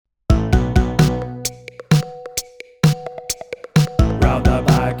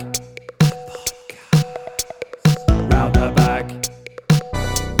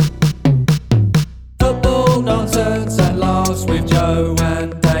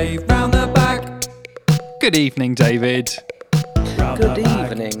Good evening, David. Good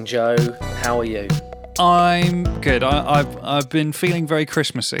evening, Joe. How are you? I'm good. I've been feeling very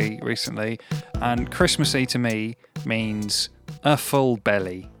Christmassy recently, and Christmassy to me means a full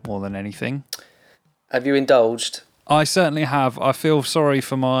belly more than anything. Have you indulged? I certainly have. I feel sorry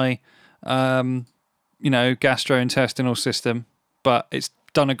for my, gastrointestinal system, but it's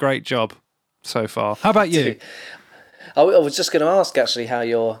done a great job so far. How about you? I was just going to ask, actually, how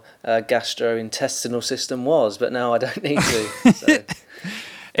your gastrointestinal system was, but now I don't need to. So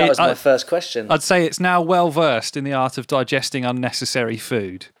that was my first question. I'd say it's now well versed in the art of digesting unnecessary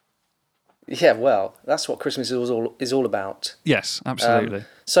food. Yeah, well, that's what Christmas is all about. Yes, absolutely.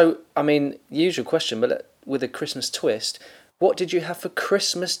 Usual question, but with a Christmas twist, what did you have for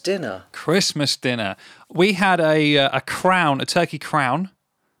Christmas dinner? Christmas dinner. We had a turkey crown,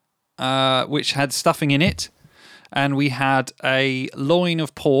 which had stuffing in it, and we had a loin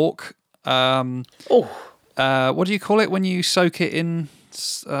of pork. What do you call it when you soak it in?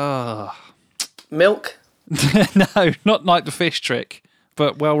 Milk? No, not like the fish trick,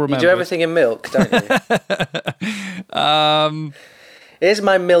 but well remembered. You do everything in milk, don't you? Here's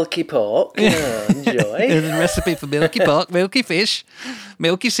my milky pork. Oh, enjoy. There's a recipe for milky pork, milky fish,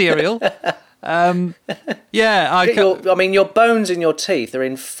 milky cereal. Your bones in your teeth are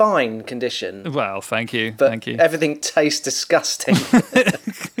in fine condition. Well, thank you. But thank you. Everything tastes disgusting.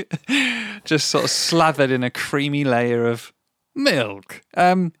 Just sort of slathered in a creamy layer of milk.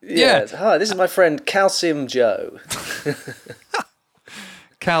 Yes. Hi, this is my friend Calcium Joe.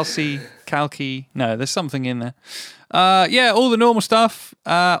 Calci. No, there's something in there. All the normal stuff.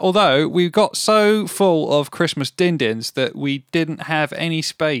 Although we got so full of Christmas din-dins that we didn't have any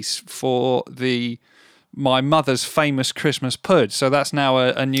space for my mother's famous Christmas pud. So that's now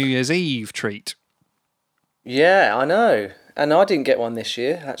a New Year's Eve treat. Yeah, I know. And I didn't get one this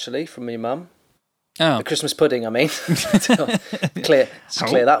year, actually, from my mum. Oh. The Christmas pudding, I mean. Clear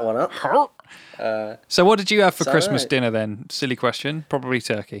that one up. So what did you have for Christmas dinner then? Silly question. Probably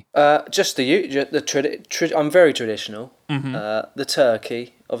turkey. Just I'm very traditional. Mm-hmm. The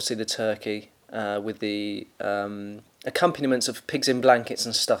turkey, obviously the turkey, with the accompaniments of pigs in blankets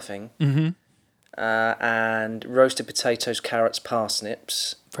and stuffing. Mm-hmm. And roasted potatoes, carrots,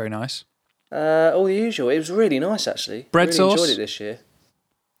 parsnips. Very nice. All the usual. It was really nice, actually. Bread sauce? Enjoyed it this year.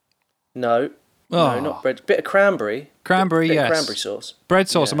 No, Oh. no, not bread. Bit of cranberry. Cranberry, bit yes. of cranberry sauce. Bread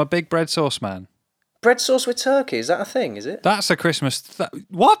sauce. Yeah. I'm a big bread sauce man. Bread sauce with turkey, is that a thing, is it? That's a Christmas...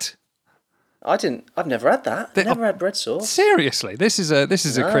 What? I've never had that. I've never had bread sauce. Seriously, this is a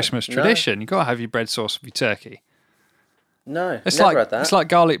Christmas No. tradition. You've got to have your bread sauce with your turkey. No, It's never like had that. It's like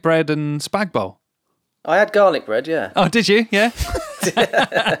garlic bread and spag bowl. I had garlic bread, yeah. Oh, did you? Yeah.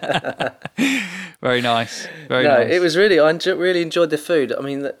 Very nice. Very No, nice. it was really. Really enjoyed the food. I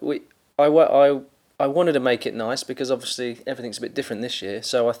mean, I wanted to make it nice because obviously everything's a bit different this year.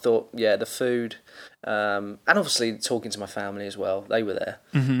 So I thought, yeah, the food, and obviously talking to my family as well. They were there,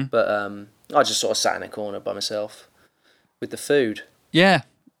 but I just sort of sat in a corner by myself with the food. Yeah,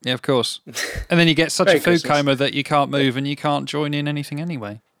 of course. And then you get such a food Christmas. coma that you can't move and you can't join in anything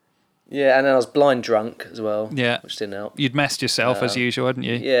anyway. Yeah, and then I was blind drunk as well. Yeah, which didn't help. You'd messed yourself as usual, hadn't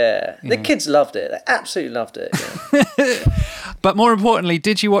you? Yeah, the kids loved it. They absolutely loved it. Yeah. But more importantly,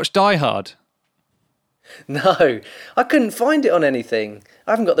 did you watch Die Hard? No, I couldn't find it on anything.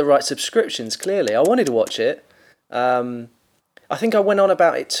 I haven't got the right subscriptions, clearly. I wanted to watch it. I think I went on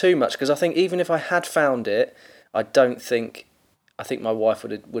about it too much because I think even if I had found it, I think my wife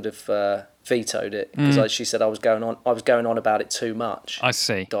would have vetoed it because she said I was going on about it too much. I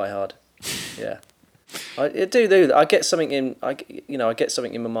see. Die Hard. Yeah. I do that. I get something in I get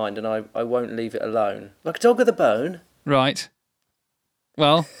something in my mind and I won't leave it alone. Like a dog with a bone. Right.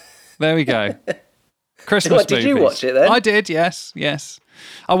 Well, there we go. Christmas What, did you movies. watch it then? I did, yes.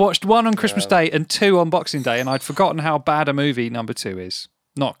 I watched one on Christmas Day and two on Boxing Day, and I'd forgotten how bad a movie number 2 is.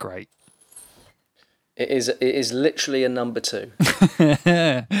 Not great. It is literally a number 2.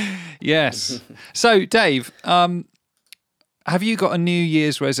 Yes. So, Dave, have you got a New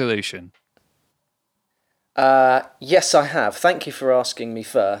Year's resolution? Yes, I have. Thank you for asking me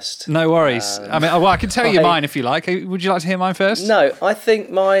first. No worries. I can tell you mine if you like. Would you like to hear mine first? No, I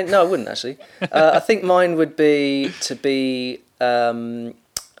think mine... No, I wouldn't, actually. I think mine would be to be... I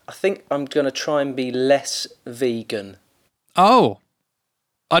think I'm going to try and be less vegan. Oh.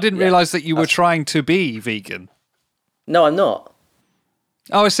 I didn't realise that you were trying to be vegan. No, I'm not.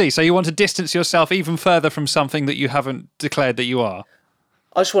 Oh, I see. So you want to distance yourself even further from something that you haven't declared that you are?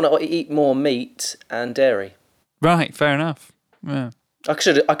 I just want to eat more meat and dairy. Right, fair enough. Yeah. I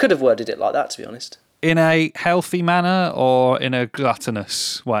could have worded it like that, to be honest. In a healthy manner or in a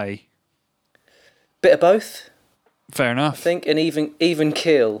gluttonous way? Bit of both, Fair I enough. think, and even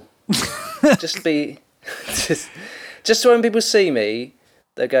keel. just be, just so when people see me,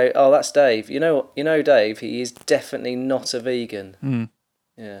 they go, "Oh, that's Dave." You know, Dave. He is definitely not a vegan. Mm.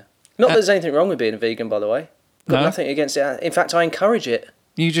 Yeah. Not that there's anything wrong with being a vegan, by the way. Got No? nothing against it. In fact, I encourage it.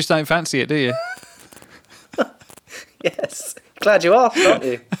 You just don't fancy it, do you? Yes. Glad you asked, aren't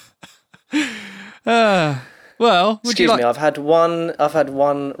you? Well, would you Excuse like... me. I've had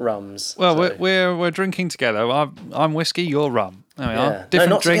one rums. Well, so- we're drinking together. I'm whiskey, you're rum. There we Yeah. are. No, Different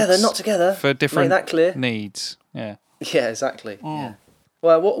not drinks together. Not together. for different Make that clear. needs. Yeah. Yeah, exactly. Mm. Yeah.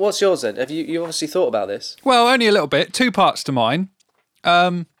 Well, what's yours then? Have you obviously thought about this? Well, only a little bit. 2 parts to mine.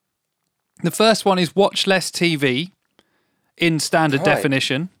 The first one is watch less TV in standard Right.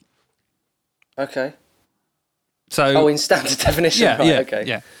 definition. Okay. So Oh, in standard definition. yeah, right, yeah, okay.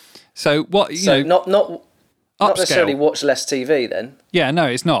 yeah. So what you So know? not necessarily Upscale. watch less TV then. Yeah, no,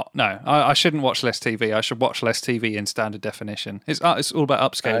 it's not. No, I shouldn't watch less TV. I should watch less TV in standard definition. It's all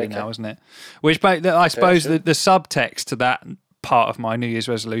about upscaling Okay. now, isn't it? Which I suppose true. the subtext to that part of my New Year's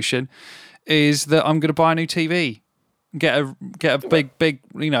resolution is that I'm going to buy a new TV, get a big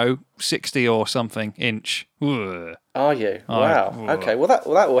 60 or something inch. Ugh. Are you? Oh, Wow. oh. Okay. Well, that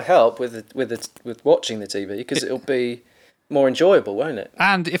will help with watching the TV because it'll be more enjoyable, won't it?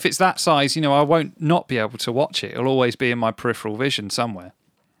 And if it's that size, I won't not be able to watch it. It'll always be in my peripheral vision somewhere.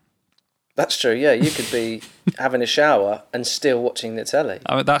 That's true. Yeah, you could be having a shower and still watching the telly.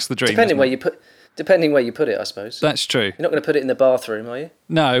 I mean, that's the dream. Depending isn't it? where you put it, I suppose. That's true. You're not going to put it in the bathroom, are you?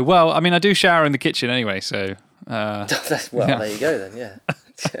 No, well, I mean, I do shower in the kitchen anyway, so. Well, Yeah. there you go then.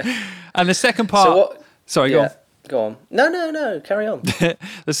 Yeah. And the second part. So what? Sorry, Yeah. go on. Go on. No. Carry on.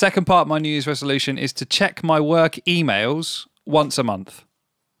 The second part of my New Year's resolution is to check my work emails once a month.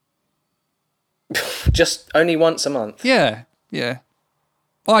 Just only once a month. Yeah.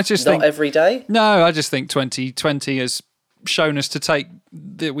 Well, I just Not think. every day. No, I just think 2020 has shown us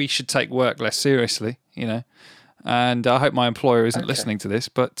that we should take work less seriously, And I hope my employer isn't listening to this,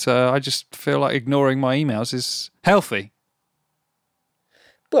 but I just feel like ignoring my emails is healthy.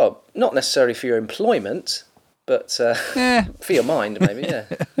 Well, not necessarily for your employment, but Yeah, for your mind, maybe. Yeah.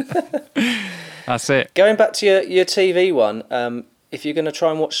 that's it. Going back to your TV one, if you're going to try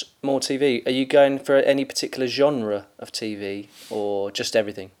and watch more TV, are you going for any particular genre of TV or just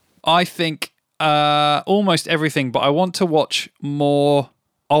everything? I think almost everything, but I want to watch more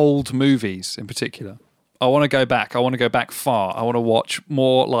old movies in particular. I want to go back. I want to go back far. I want to watch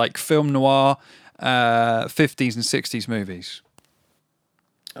more like film noir, 50s and 60s movies.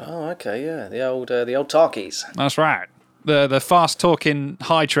 Oh, okay, yeah, the old talkies. That's right. The fast talking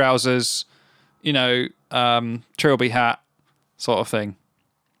high trousers, trilby hat sort of thing.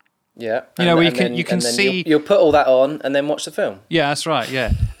 Yeah, where you can see. you'll put all that on and then watch the film. Yeah, that's right.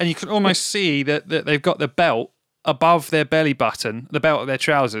 Yeah, and you can almost see that they've got the belt above their belly button, the belt of their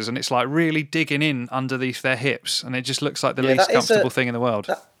trousers, and it's like really digging in underneath their hips, and it just looks like the least that is comfortable thing in the world.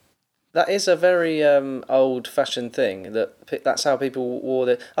 That is a very old-fashioned thing. That's how people wore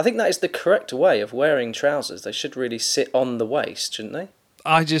the. I think that is the correct way of wearing trousers. They should really sit on the waist, shouldn't they?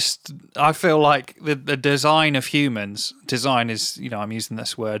 I feel like the design of humans, design is, I'm using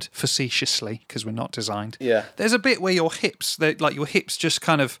this word facetiously because we're not designed. Yeah. There's a bit where your hips just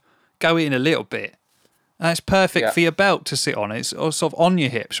kind of go in a little bit. And that's perfect for your belt to sit on. It's sort of on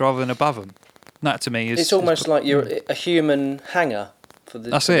your hips rather than above them. That to me is... It's almost like you're a human hanger for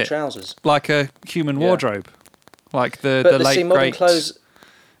the trousers. Like a human wardrobe. Like the late, see, modern great clothes...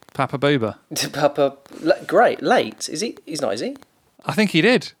 Papa Booba. Papa... Great. Late. Is he? He's not, is he? I think he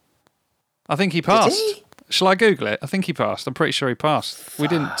did. I think he passed. Did he? Shall I Google it? I think he passed. I'm pretty sure he passed. We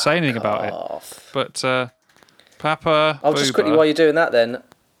didn't say anything about it. But Papa I'll just Booba- quickly, while you're doing that then,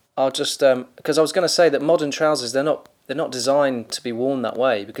 I'll just... because I was going to say that modern trousers, they're not designed to be worn that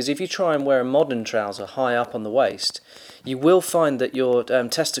way. Because if you try and wear a modern trouser high up on the waist, you will find that your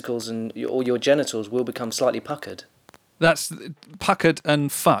testicles and or your genitals will become slightly puckered. That's puckered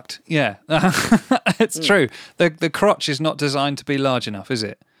and fucked. Yeah, it's true. The crotch is not designed to be large enough, is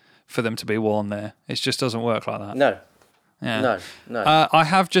it, for them to be worn there? It just doesn't work like that. No. Yeah. No. I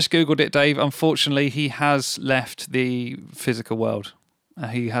have just Googled it, Dave. Unfortunately, he has left the physical world.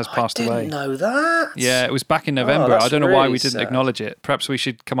 He has passed away. I didn't know that. Yeah, it was back in November. that's I don't know why really we didn't sad. acknowledge it. Perhaps we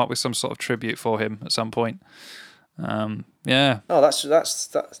should come up with some sort of tribute for him at some point. Yeah. Oh, that's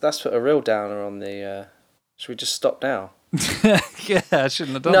put a real downer on the... should we just stop now? Yeah, I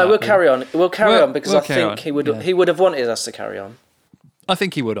shouldn't have done No, that. we'll carry on. We'll carry on because we'll I carry think on. he would have wanted us to carry on. I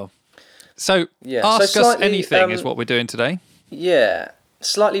think he would have. So, Yeah, ask so us slightly, anything is what we're doing today. Yeah,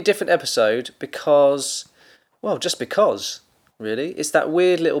 slightly different episode because, well, just because really. It's that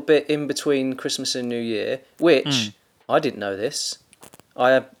weird little bit in between Christmas and New Year, which I didn't know this.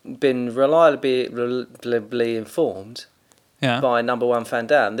 I have been reliably informed Yeah. by number one fan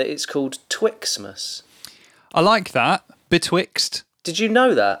Dan that it's called Twixmas. I like that. Betwixt. Did you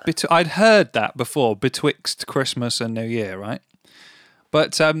know that? I'd heard that before, betwixt Christmas and New Year, right?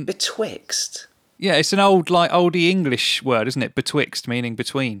 But Betwixt? yeah, it's an oldie English word, isn't it? Betwixt, meaning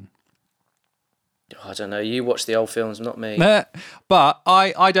between. I don't know. You watch the old films, not me. But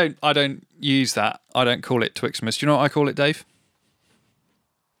I don't use that. I don't call it Twixmas. Do you know what I call it, Dave?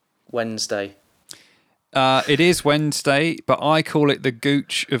 Wednesday. It is Wednesday, but I call it the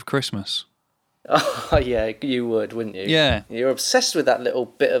Gooch of Christmas. Oh, yeah, you would, wouldn't you? Yeah. You're obsessed with that little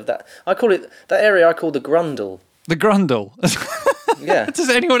bit of that. I call it, that area I call the grundle. The Grundle. Yeah. Does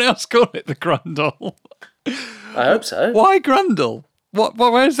anyone else call it the Grundle? I hope so. Why Grundle?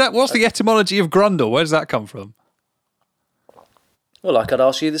 Where's that? What's the etymology of Grundle? Where does that come from? Well, I could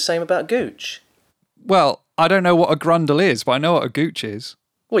ask you the same about Gooch. Well, I don't know what a Grundle is, but I know what a Gooch is.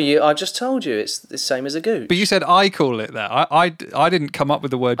 Well, I just told you it's the same as a Gooch. But you said I call it that. I didn't come up with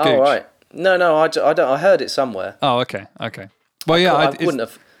the word Gooch. Oh, right. No, I don't. I heard it somewhere. Oh, okay. Well, yeah, I wouldn't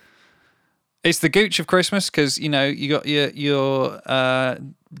have. It's the Gooch of Christmas because, you know, you got your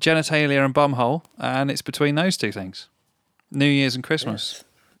genitalia and bumhole, and it's between those two things. New Year's and Christmas. Yes.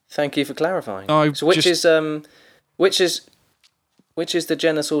 Thank you for clarifying. Oh, so which is the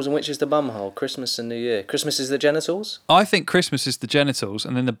genitals and which is the bumhole? Christmas and New Year. Christmas is the genitals? I think Christmas is the genitals,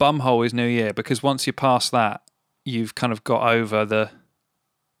 and then the bumhole is New Year, because once you're past that, you've kind of got over the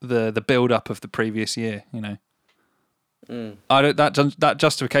build up of the previous year. You know. That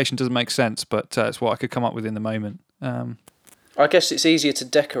justification doesn't make sense, but it's what I could come up with in the moment. I guess it's easier to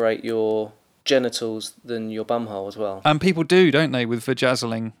decorate your genitals than your bumhole as well. And people do, don't they, with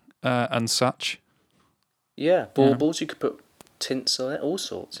vajazzling and such. Yeah, baubles. You could put tints on it, all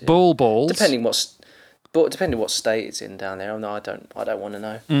sorts. Yeah. Balls. Depending what state it's in down there. No, I don't want to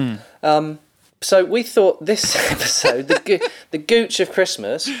know. So we thought this episode, the Gooch of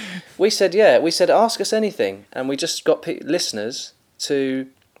Christmas, we said ask us anything, and we just got listeners to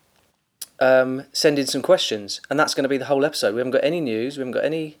send in some questions, and that's going to be the whole episode. We haven't got any news, we haven't got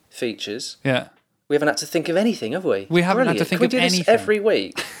any features. Yeah. We haven't had to think of anything, have we? We haven't had to think of anything. Can we do this every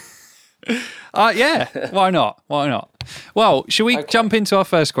week? Yeah. Why not? Well, shall we jump into our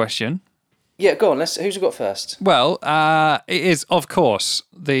first question? Yeah, go on. Who's got first? Well, it is, of course,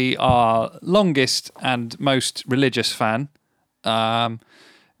 our longest and most religious fan. I'm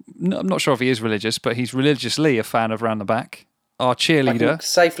not sure if he is religious, but he's religiously a fan of Round the Back. Our cheerleader. I can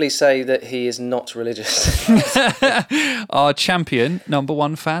safely say that he is not religious. Our champion, number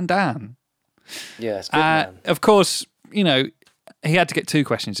one fan, Dan. Yes, good man. Of course, you know, he had to get 2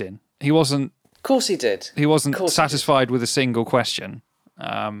 questions in. He wasn't. Of course he did. He wasn't satisfied with a single question.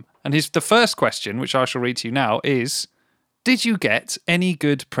 And the first question, which I shall read to you now, is: did you get any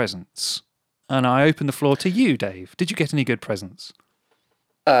good presents? And I open the floor to you, Dave. Did you get any good presents?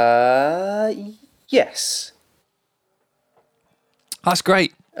 Yes. That's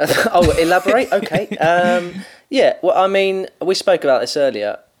great. Elaborate? Okay. Yeah, well, I mean, we spoke about this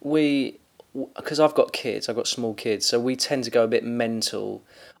earlier. Because I've got small kids, so we tend to go a bit mental.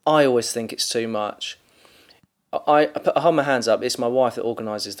 I always think it's too much. I hold my hands up. It's my wife that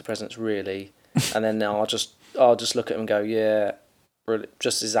organises the presents, really, and then I'll just look at them and go, yeah, really,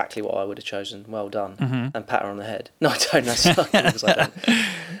 just exactly what I would have chosen. Well done, and pat her on the head. No, I don't. That's not because I don't.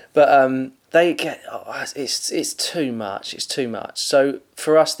 But they get it's too much. It's too much. So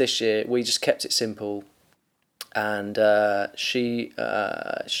for us this year, we just kept it simple, and I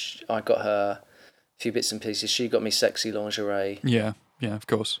got her a few bits and pieces. She got me sexy lingerie. Yeah, of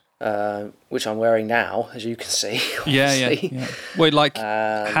course. Which I'm wearing now, as you can see. Yeah. Well, like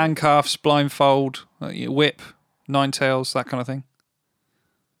handcuffs, blindfold, whip, 9 tails, that kind of thing.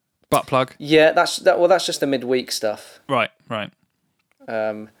 Butt plug. Yeah, that's just the midweek stuff. Right.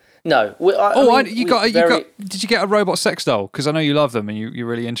 No. Did you get a robot sex doll? Because I know you love them and you're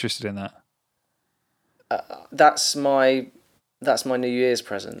really interested in that. That's my New Year's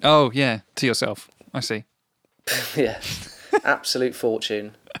present. Oh yeah, to yourself. I see. Yeah, absolute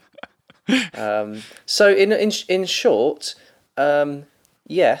fortune. So in short,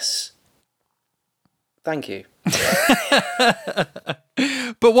 yes. Thank you.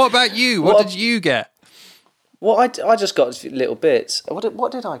 But what about you? What did you get? Well, I just got little bits.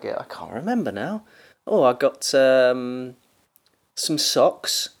 What did I get? I can't remember now. Oh, I got some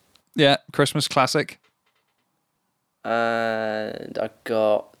socks. Yeah, Christmas classic. And I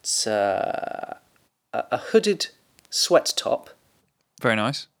got a hooded sweat top. Very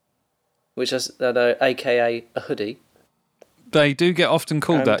nice. Which is, AKA a hoodie. They do get often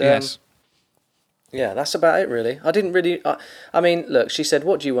called that, yes. Yeah, that's about it, really. I didn't really... I mean, look, she said,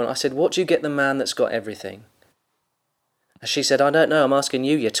 what do you want? I said, what do you get the man that's got everything? And she said, I don't know, I'm asking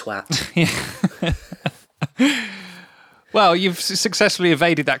you, you twat. Well, you've successfully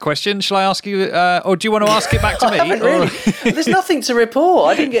evaded that question. Shall I ask you, or do you want to ask it back to me? I haven't really. There's nothing to report.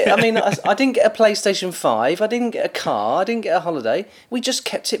 I didn't get a PlayStation 5. I didn't get a car. I didn't get a holiday. We just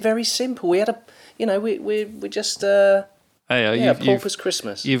kept it very simple. We had a, we just... Paupers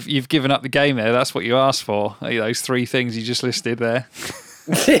Christmas. You've given up the game there. That's what you asked for. Those three things you just listed there.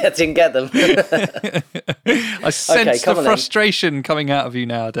 Yeah, I didn't get them. I sense the frustration coming out of you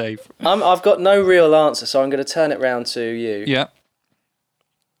now, Dave. I've got no real answer, so I'm going to turn it round to you. Yeah.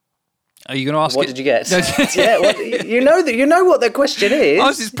 Are you going to ask? What did you get? Yeah, you know what the question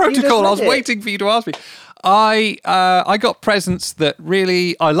is. It's protocol. I was waiting for you to ask me. I got presents that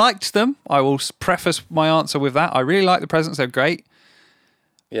really I liked them. I will preface my answer with that. I really liked the presents. They're great.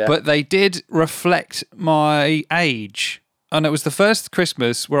 Yeah. But they did reflect my age. And it was the first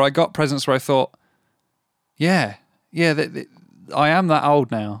Christmas where I got presents where I thought, I am that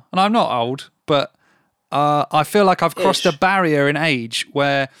old now. And I'm not old, but I feel like I've crossed a barrier in age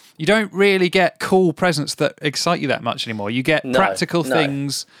where you don't really get cool presents that excite you that much anymore. You get practical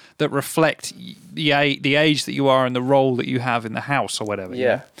things that reflect the age that you are and the role that you have in the house or whatever. Yeah.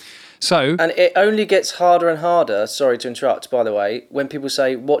 You know? So, and it only gets harder and harder, sorry to interrupt, by the way, when people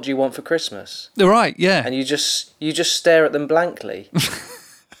say, what do you want for Christmas? Right, yeah. And you just stare at them blankly.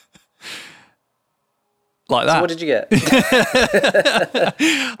 Like that. So what did you get?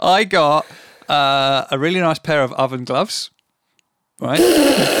 I got a really nice pair of oven gloves, right?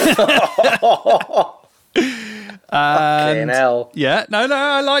 Fucking hell. Yeah, no,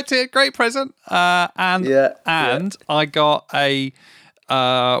 I liked it. Great present. I got a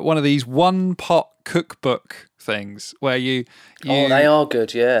one of these one pot cookbook things where you they are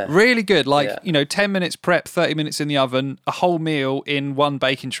good, yeah. Really good. 10 minutes prep, 30 minutes in the oven, a whole meal in one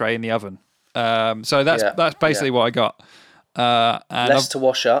baking tray in the oven. So that's basically what I got. And less to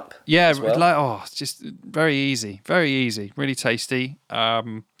wash up. Yeah, as well. It's just very easy, really tasty.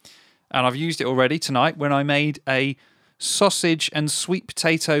 And I've used it already tonight when I made a sausage and sweet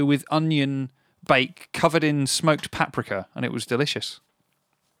potato with onion bake covered in smoked paprika, and it was delicious.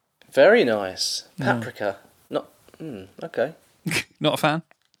 Very nice. Paprika. Okay. Not a fan?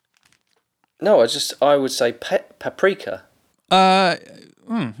 No, I would say paprika. Yeah.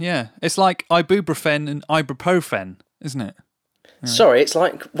 It's like ibuprofen and ibuprofen, isn't it? Sorry, it's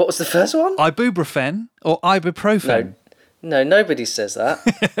like, what was the first one? Ibuprofen or ibuprofen? No, nobody says that.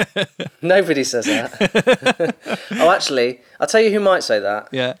 Nobody says that. Oh, actually, I'll tell you who might say that.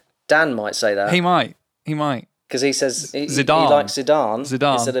 Yeah. Dan might say that. He might. Because he says Zidane. He likes Zidane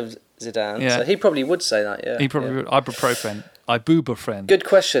instead of Zidane. Yeah. So he probably would say that, yeah. He probably would. Ibuprofen. Ibuprofen. Good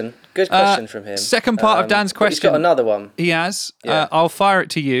question from him. Second part of Dan's question. He's got another one. He has. Yeah. I'll fire it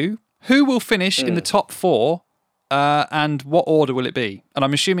to you. Who will finish in the top four and what order will it be? And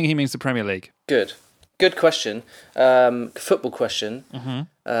I'm assuming he means the Premier League. Good question. Football question.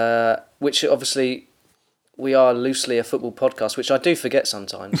 Mm-hmm. Which obviously we are loosely a football podcast, which I do forget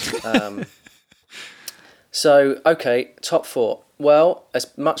sometimes. So, okay, top four. Well,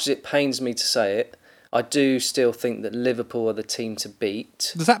 as much as it pains me to say it, I do still think that Liverpool are the team to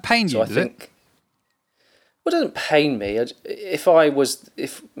beat. Does that pain you? Well, it doesn't pain me. If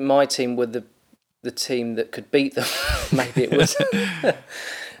my team were the team that could beat them, maybe it would.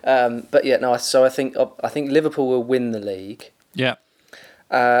 But yeah, no. So I think Liverpool will win the league. Yeah.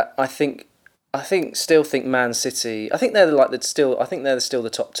 I still think Man City. I think they're still the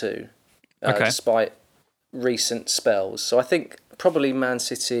top two. Okay. Despite recent spells, so I think probably Man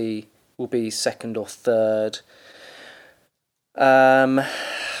City will be second or third. And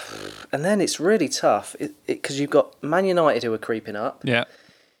then it's really tough because you've got Man United who are creeping up. Yeah.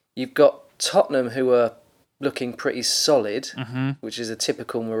 You've got Tottenham who are looking pretty solid, mm-hmm. which is a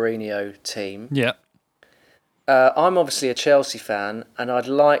typical Mourinho team. Yeah. I'm obviously a Chelsea fan, and I'd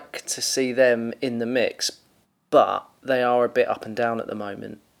like to see them in the mix, but they are a bit up and down at the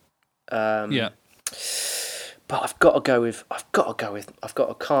moment. Yeah. But I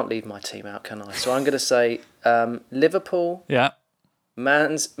can't leave my team out, can I? So I'm going to say Liverpool. Yeah.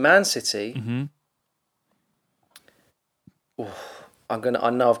 Man City. Mm-hmm. I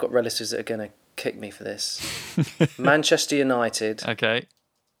know I've got relatives that are going to kick me for this. Manchester United. Okay.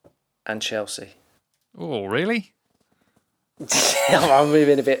 And Chelsea. Oh, really? I'm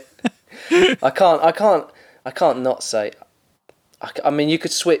moving a bit. I can't not say. I mean, you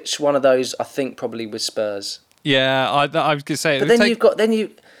could switch one of those. I think probably with Spurs. Yeah, I was going to say. But then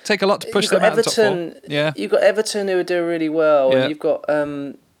Take a lot to push You've them got out of the top Everton. four. Yeah. You've got Everton who are doing really well, Yeah. and you've got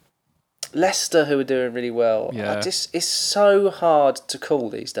Leicester who are doing really well. Yeah. It's so hard to call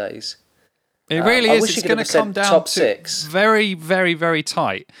these days. It really I is. wish you It's could going have to come said down top to six. very, very, very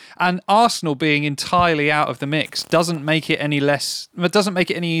tight. And Arsenal being entirely out of the mix doesn't make it any less. It doesn't make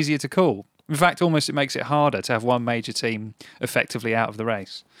it any easier to call. In fact, almost it makes it harder to have one major team effectively out of the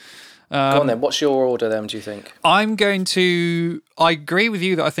race. Go on then. What's your order then? Do you think? I agree with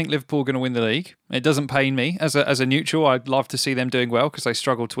you that I think Liverpool are going to win the league. It doesn't pain me as a neutral. I'd love to see them doing well because they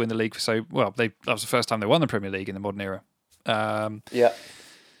struggled to win the league for so well. That was the first time they won the Premier League in the modern era. Yeah.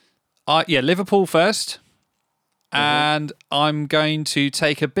 Liverpool first. And I'm going to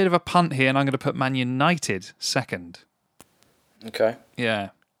take a bit of a punt here, and I'm going to put Man United second. Okay.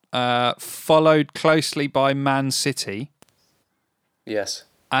 Yeah. Followed closely by Man City. Yes.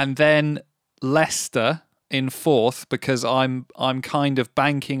 And then Leicester in fourth because I'm kind of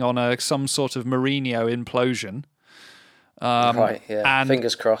banking on some sort of Mourinho implosion. Right, yeah. and-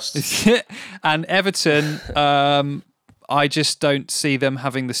 Fingers crossed. And Everton, I just don't see them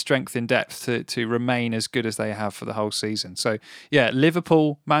having the strength in depth to remain as good as they have for the whole season. So, yeah,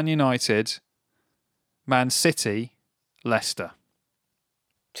 Liverpool, Man United, Man City, Leicester.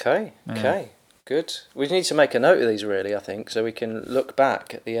 Okay. Good. We need to make a note of these, really, I think, so we can look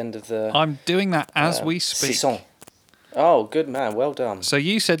back at the end of the I'm doing that as we speak. saison. Oh, good man. Well done. So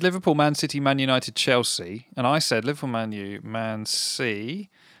you said Liverpool, Man City, Man United, Chelsea, and I said Liverpool, Man U, Man C,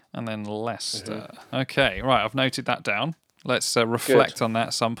 and then Leicester. Okay, right. I've noted that down. Let's reflect on that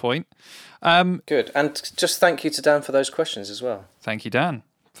at some point. Good. And just thank you to Dan for those questions as well. Thank you, Dan.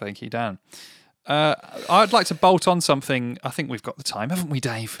 I'd like to bolt on something. I think we've got the time, haven't we,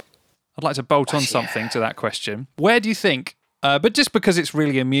 Dave? I'd like to bolt on something to that question. Where do you think, but just because it's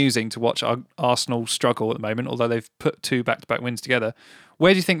really amusing to watch Arsenal struggle at the moment, although they've put 2 back-to-back wins together,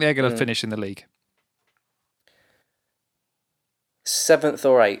 where do you think they're going to finish in the league? 7th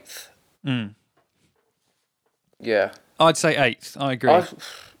or 8th. Yeah. I'd say 8th. I agree.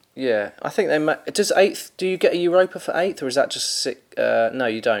 I think they might. Does 8th, do you get a Europa for 8th, or is that just 6th? No,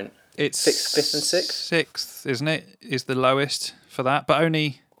 you don't. It's 6th, 5th and 6th? 6th, isn't it? Is the lowest for that, but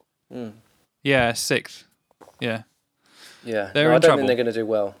only... Yeah, 6th. Yeah. Yeah. They're I in don't trouble. think they're going to do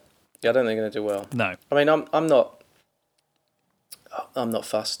well. Yeah, I don't think they're going to do well. No. I mean, I'm not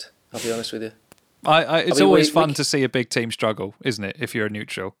fussed, I'll be honest with you. It's always fun to see a big team struggle, isn't it, if you're a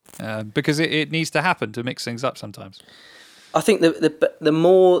neutral? Because it needs to happen to mix things up sometimes. I think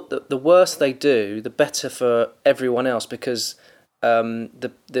the worse they do, the better for everyone else, because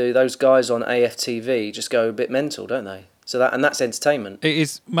those guys on AFTV just go a bit mental, don't they? So that's entertainment. It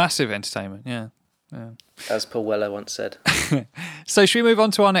is massive entertainment, yeah. As Paul Weller once said. So should we move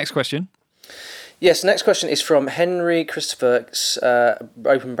on to our next question? Yes, next question is from Henry Christopher,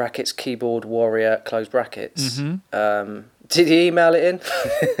 open brackets, keyboard warrior, close brackets. Did he email it in?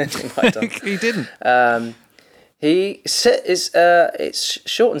 He might have done. He didn't. He said, it's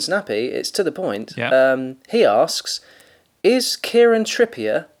short and snappy, it's to the point. Yeah. He asks, is Kieran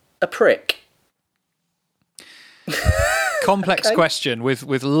Trippier a prick? Complex question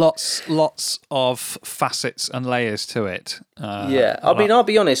with lots of facets and layers to it. I'll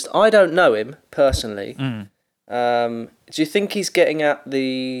be honest, I don't know him personally. Do you think he's getting at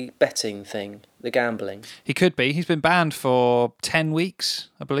the betting thing, the gambling? He could be. He's been banned for 10 weeks,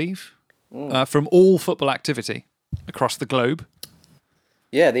 I believe, from all football activity across the globe.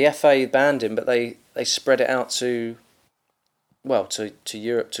 Yeah, the FA banned him, but they spread it out to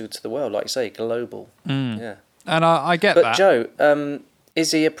Europe, to the world, like you say, global. Yeah. And I get that. But Joe,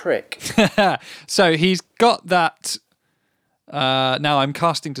 is he a prick? So he's got that. Now I'm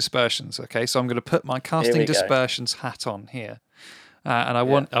casting dispersions. Okay, so I'm going to put my casting dispersions hat on here, and I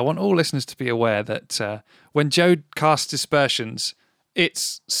want all listeners to be aware that when Joe casts dispersions,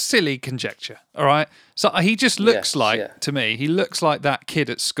 it's silly conjecture. All right. So he just looks to me. He looks like that kid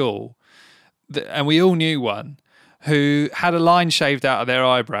at school, and we all knew one who had a line shaved out of their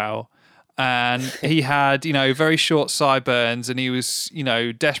eyebrow. And he had, very short sideburns, and he was,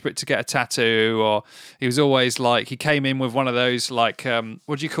 desperate to get a tattoo, or he was always he came in with one of those, what do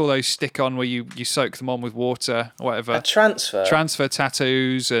you call those stick-on where you soak them on with water or whatever? A transfer. Transfer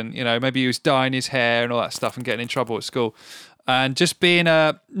tattoos, and, maybe he was dyeing his hair and all that stuff and getting in trouble at school. And just being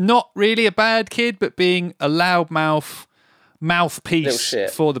not really a bad kid, but being a loudmouth mouthpiece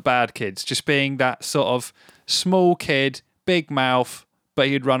for the bad kids. Just being that sort of small kid, big mouth, but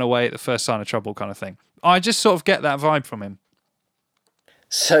he'd run away at the first sign of trouble kind of thing. I just sort of get that vibe from him.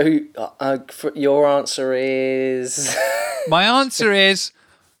 So your answer is... My answer is,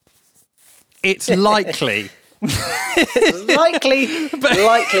 it's likely likely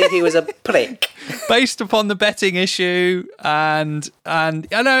he was a prick. Based upon the betting issue, and I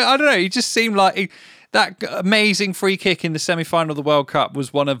don't know, he just seemed like that amazing free kick in the semi-final of the World Cup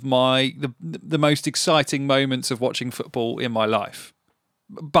was one of the most exciting moments of watching football in my life.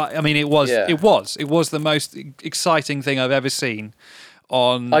 But I mean, it was the most exciting thing I've ever seen.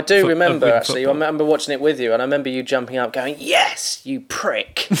 I do remember, actually. I remember watching it with you, and I remember you jumping up going, "Yes, you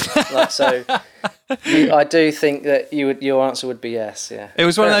prick!" I do think that your answer would be yes, yeah. It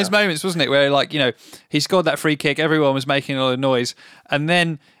was one of those moments, wasn't it, where, like, you know, he scored that free kick, everyone was making a lot of noise, and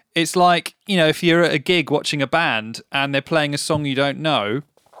then it's like, you know, if you're at a gig watching a band and they're playing a song you don't know,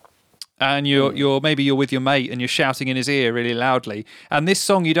 and you're maybe you're with your mate and you're shouting in his ear really loudly, and this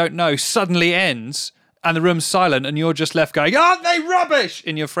song you don't know suddenly ends, and the room's silent, and you're just left going, "Aren't they rubbish?"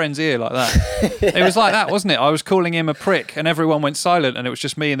 in your friend's ear like that. Yeah. It was like that, wasn't it? I was calling him a prick, and everyone went silent, and it was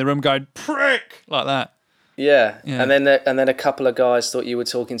just me in the room going, "Prick!" like that. Yeah. And then a couple of guys thought you were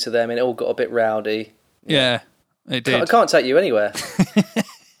talking to them, and it all got a bit rowdy. Yeah, it did. I can't take you anywhere.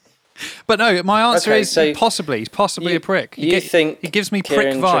 But no, my answer is possibly a prick. You think he gives me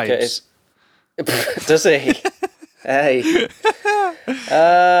Kieran prick vibes? Does he? Hey.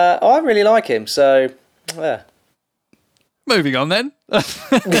 I really like him, so... Yeah. Moving on then.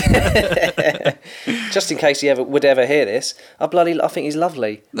 Just in case he would ever hear this, I think he's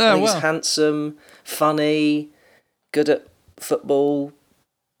lovely. I think he's handsome, funny, good at football,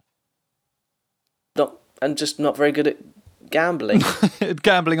 just not very good at gambling.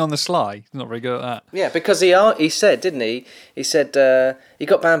 Gambling on the sly. He's not very good at that. Yeah, because he said, didn't he? He said he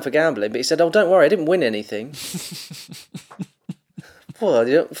got banned for gambling, but he said, "Oh, don't worry, I didn't win anything."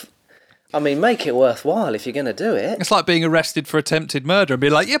 Well, I mean, make it worthwhile if you're going to do it. It's like being arrested for attempted murder and be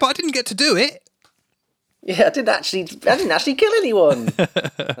like, "Yeah, but I didn't get to do it." Yeah, I didn't actually kill anyone.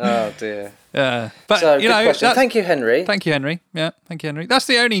 Oh dear. Yeah, but so, you know, thank you, Henry. Thank you, Henry. Yeah, thank you, Henry. That's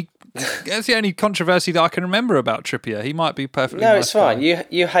the only controversy that I can remember about Trippier. He might be perfectly. No, nice it's fine. guy.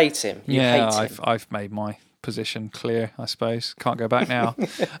 You hate him. I've made my position clear, I suppose. Can't go back now.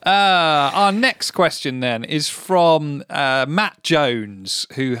 Our next question then is from Matt Jones,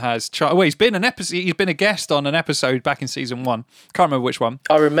 who has he's been a guest on an episode back in season 1. Can't remember which one.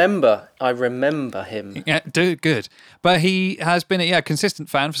 I remember him. Yeah, good. But he has been a consistent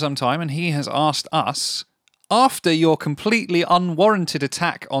fan for some time, and he has asked us, after your completely unwarranted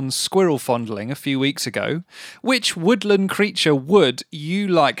attack on squirrel fondling a few weeks ago, which woodland creature would you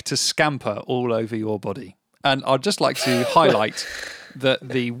like to scamper all over your body? And I'd just like to highlight that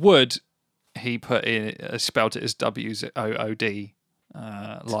the wood he put in, spelled it as WOOD.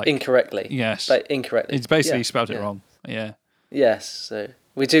 Incorrectly. Yes. Incorrectly. It's basically spelled it wrong. Yeah. Yes. So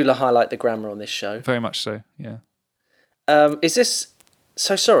we do highlight the grammar on this show. Very much so, yeah. Is this...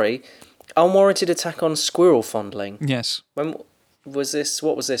 So, sorry, unwarranted attack on squirrel fondling? Yes. When was this?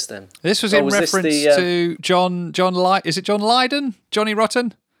 What was this then? This was in reference to John is it John Lydon? Johnny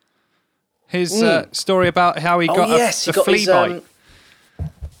Rotten? His story about how he got a flea bite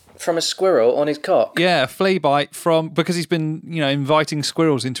from a squirrel on his cock. Yeah, a flea bite because he's been, inviting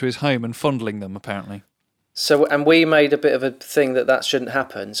squirrels into his home and fondling them, apparently. So, and we made a bit of a thing that shouldn't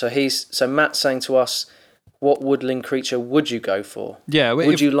happen. So Matt's saying to us, what woodland creature would you go for? Yeah,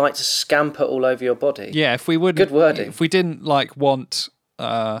 would you like to scamper all over your body? Yeah, if we wouldn't, good wording. If we didn't want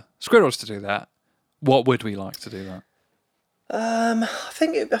squirrels to do that, what would we like to do that? I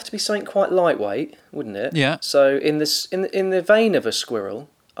think it'd have to be something quite lightweight, wouldn't it? Yeah. So in the vein of a squirrel,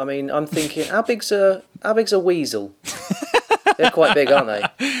 I mean, I'm thinking, how big's a weasel? They're quite big, aren't they?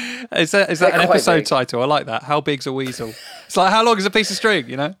 Is that an episode title? I like that. How big's a weasel? It's like, how long is a piece of string?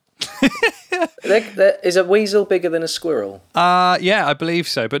 Is a weasel bigger than a squirrel? Yeah, I believe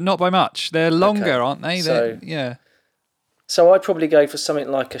so, but not by much. They're longer, aren't they? Yeah. So I'd probably go for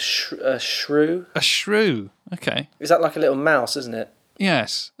something like a shrew. A shrew, okay. Is that like a little mouse, isn't it?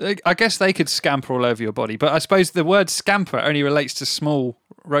 Yes. I guess they could scamper all over your body, but I suppose the word scamper only relates to small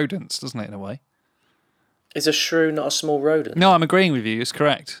rodents, doesn't it, in a way? Is a shrew not a small rodent? No, I'm agreeing with you. It's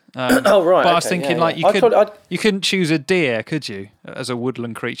correct. Oh, right. But I was thinking, you couldn't choose a deer, could you, as a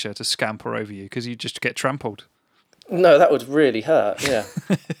woodland creature to scamper over you, because you'd just get trampled. No, that would really hurt, yeah.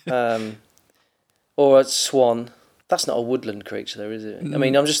 Or a swan. That's not a woodland creature, though, is it? I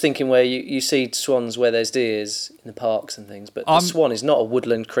mean, I'm just thinking where you see swans where there's deers in the parks and things, but the swan is not a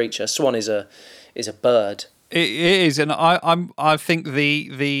woodland creature. Swan is a bird. It is, and I think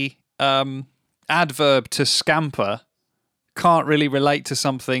the adverb to scamper can't really relate to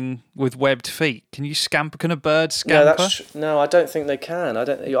something with webbed feet. Can you scamper? Can a bird scamper? No, I don't think they can. I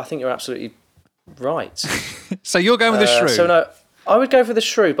think you're absolutely right. So you're going with a shrew. So no, I would go for the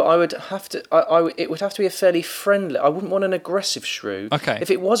shrew, but I would have to. It would have to be a fairly friendly. I wouldn't want an aggressive shrew. Okay. If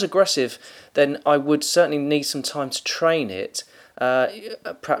it was aggressive, then I would certainly need some time to train it.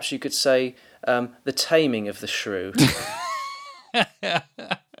 Perhaps you could say the taming of the shrew.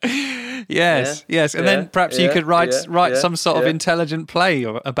 Yes, and then perhaps you could write some sort of intelligent play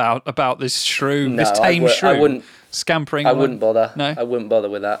about this shrew, No, this tame shrew. I wouldn't. Scampering. I wouldn't bother. No, I wouldn't bother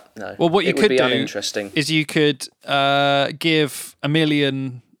with that. No. Well, what you could be do uninteresting. is you could give a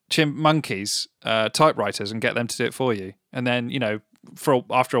million monkeys typewriters and get them to do it for you, and then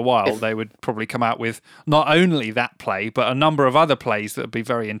after a while they would probably come out with not only that play but a number of other plays that would be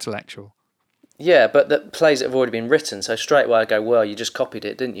very intellectual. Yeah, but the plays that have already been written, so straight away I go, well, you just copied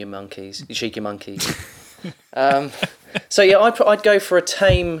it, didn't you, monkeys? You cheeky monkeys. So yeah, I'd go for a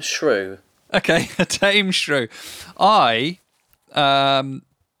tame shrew. Okay, a tame shrew. I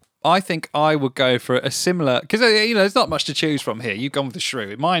think I would go for a similar, because there's not much to choose from here. You've gone with the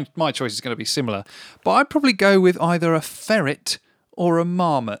shrew. My choice is going to be similar, but I'd probably go with either a ferret or a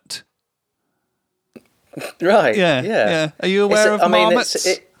marmot. Right. Yeah. Are you aware of marmots?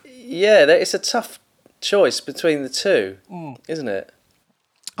 It's a tough choice between the two, isn't it?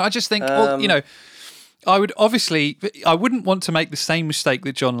 I just think, I wouldn't want to make the same mistake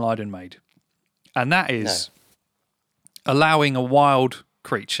that John Lydon made. And that is allowing a wild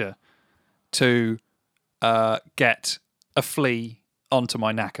creature to get a flea onto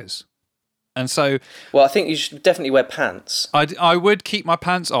my knackers. And so... Well, I think you should definitely wear pants. I would keep my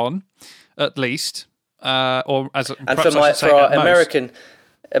pants on, at least. Or as and for our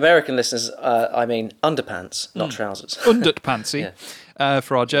American listeners, I mean underpants, not trousers. Underpantsy,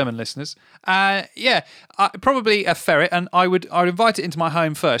 for our German listeners. Probably a ferret, and I'd invite it into my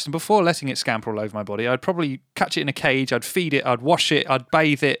home first, and before letting it scamper all over my body, I'd probably catch it in a cage, I'd feed it, I'd wash it, I'd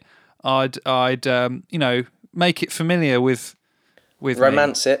bathe it, I'd make it familiar with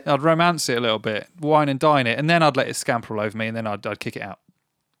romance me. it. I'd romance it a little bit, wine and dine it, and then I'd let it scamper all over me, and then I'd kick it out.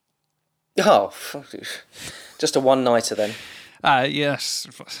 Oh, just a one-nighter then. Yes.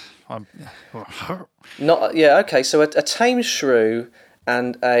 Okay. So a tame shrew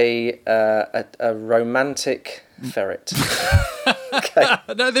and a romantic ferret. Okay.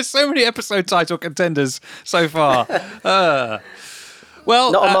 No, there's so many episode title contenders so far.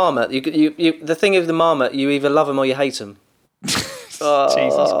 Well, not a marmot. You the thing of the marmot, you either love them or you hate them.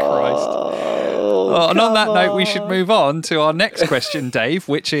 Jesus Christ. And on that note, we should move on to our next question, Dave,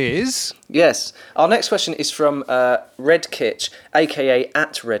 which is... Yes. Our next question is from Red Kitch, a.k.a.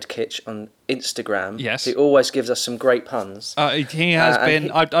 @RedKitch on Instagram. Yes. Who always gives us some great puns. He has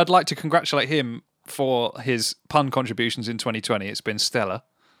been... I'd like to congratulate him for his pun contributions in 2020. It's been stellar.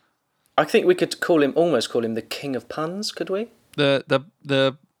 I think we could almost call him the king of puns, could we?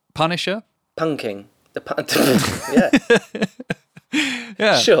 The Punisher? Pun King. Yeah.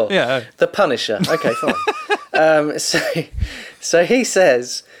 Yeah. Sure. Yeah. The Punisher. Okay, fine. So he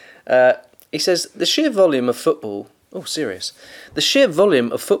says, the sheer volume of football. Oh, serious. The sheer volume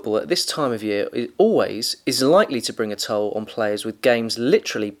of football at this time of year is likely to bring a toll on players with games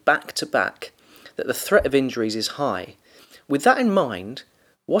literally back to back. That the threat of injuries is high. With that in mind,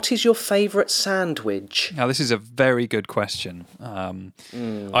 what is your favourite sandwich? Now, this is a very good question.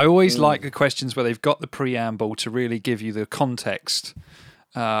 I always like the questions where they've got the preamble to really give you the context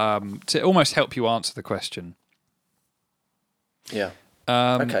to almost help you answer the question. Yeah.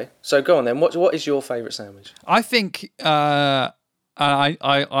 Okay, so go on then. What is your favourite sandwich? I think I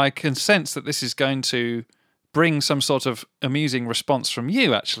can sense that this is going to bring some sort of amusing response from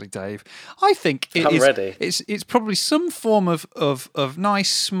you, actually, Dave. I think ready. It's probably some form of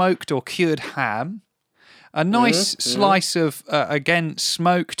nice smoked or cured ham, a nice slice of again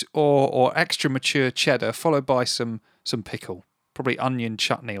smoked or extra mature cheddar, followed by some pickle, probably onion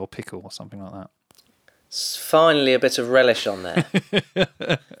chutney or pickle or something like that. Finally, a bit of relish on there.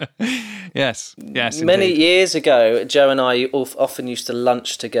 Yes. Many indeed. years ago, Joe and I often used to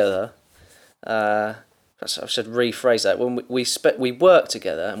lunch together. I should rephrase that. When we worked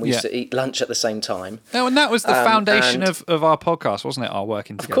together and we used to eat lunch at the same time. No, and that was the foundation of our podcast, wasn't it? Our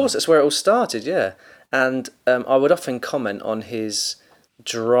working together. Of course, that's where it all started. Yeah, and I would often comment on his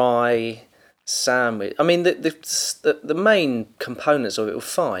dry sandwich. I mean, the main components of it were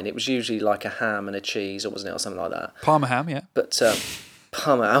fine. It was usually like a ham and a cheese, or wasn't it, or something like that. Parma ham, yeah. But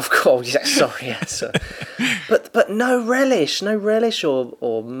Parma, of course. Yeah, sorry, yes. But no relish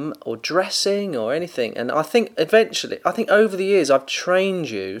or dressing or anything. And I think over the years I've trained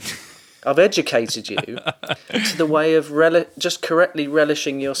you, I've educated you to the way of just correctly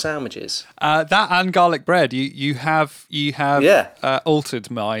relishing your sandwiches. That and garlic bread, you have altered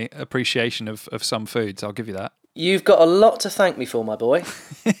my appreciation of some foods. I'll give you that. You've got a lot to thank me for, my boy.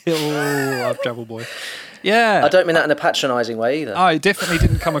 Oh, I've trouble, boy. Yeah. I don't mean that in a patronising way either. I definitely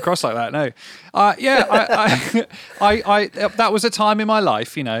didn't come across like that. No. That was a time in my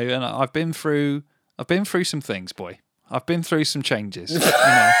life, you know, and I've been through some things, boy. I've been through some changes. You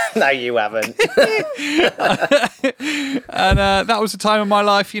know. No, you haven't. And that was a time in my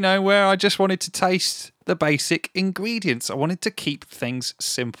life, you know, where I just wanted to taste the basic ingredients. I wanted to keep things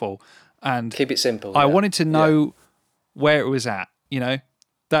simple and Keep it simple. I wanted to know where it was at. You know,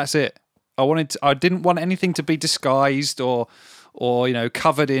 that's it. I didn't want anything to be disguised or you know,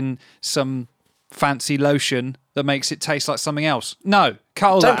 covered in some fancy lotion that makes it taste like something else. No, cut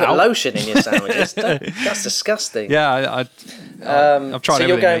all Don't that put out. lotion in your sandwiches. That's disgusting. Yeah, I've tried So everything.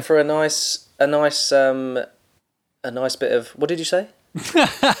 you're going mate. for a nice bit of, what did you say?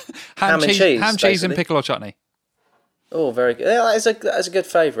 ham and cheese, ham, cheese, and basically. pickle or chutney. Oh, very good. Yeah, that is a good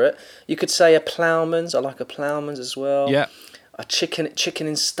favourite. You could say a ploughman's. I like a ploughman's as well. Yeah. A chicken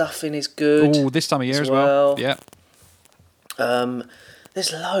and stuffing is good. Oh, this time of year as well. Yeah.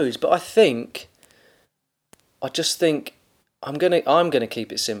 There's loads, but I just think I'm gonna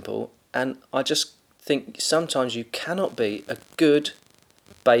keep it simple, and I just think sometimes you cannot beat a good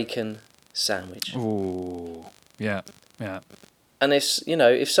bacon sandwich. Oh, yeah, yeah. And if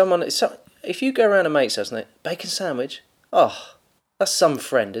you go around a mate's house and they bacon sandwich, oh, that's some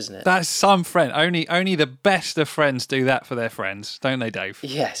friend, isn't it? That's some friend. Only the best of friends do that for their friends, don't they, Dave?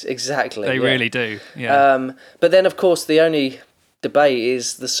 Yes, exactly. They yeah. really do. Yeah. But then, of course, the only debate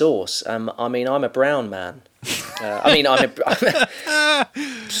is the sauce. I mean, I'm a brown man.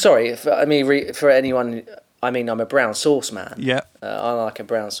 Sorry, for anyone. I mean, I'm a brown sauce man. Yeah. I like a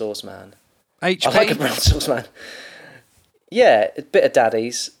brown sauce man. HP. I like a brown sauce man. Yeah, a bit of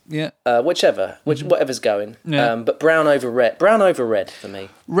daddy's. Yeah. Whatever's going. Yeah. But brown over red. Brown over red for me.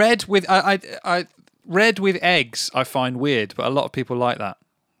 Red with red with eggs. I find weird, but a lot of people like that.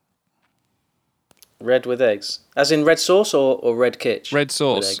 Red with eggs, as in red sauce or red kitch. Red with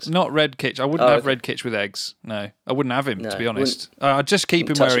sauce, eggs? not red kitch. I wouldn't have okay. red kitch with eggs. No, I wouldn't have him to be No, honest. I'd just keep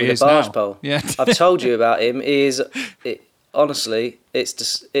him Touch where him he with is a barge now. pole. Yeah. I've told you about him. Honestly,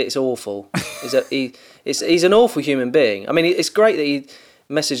 it's awful. He's an awful human being. I mean, it's great that he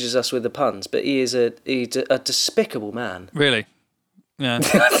messages us with the puns, but he's a despicable man. Really? Yeah.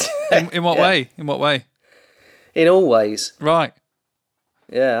 In what Yeah. way? In what way? In all ways. Right.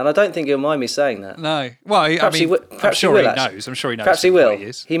 Yeah, and I don't think he'll mind me saying that. No. Well, Perhaps he will- I'm perhaps sure he he will, actually. knows. I'm sure he knows. Perhaps he who will. He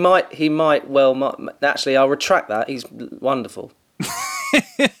is. He might well. Actually, I'll retract that. He's wonderful.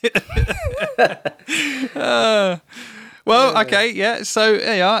 Well, okay, yeah. So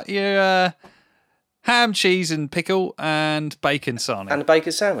there you are. You're ham, cheese, and pickle, and bacon sarnie. And a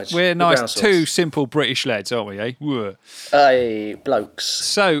bacon sandwich. We're with brown nice, sauce. two simple British lads, aren't we? Eh? Whoa. Hey, blokes.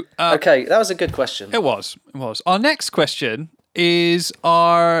 So Okay, that was a good question. It was. Our next question is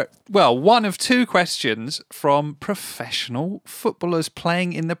one of two questions from professional footballers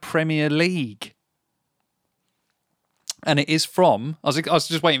playing in the Premier League. And it is from... I was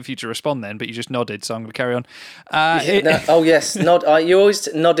just waiting for you to respond then, but you just nodded, so I'm going to carry on. Oh, yes. You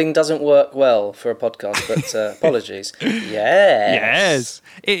always... Nodding doesn't work well for a podcast, but apologies. Yes.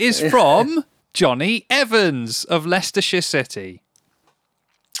 It is from Johnny Evans of Leicestershire City.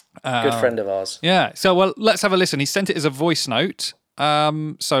 Good friend of ours. Yeah. So, well, let's have a listen. He sent it as a voice note.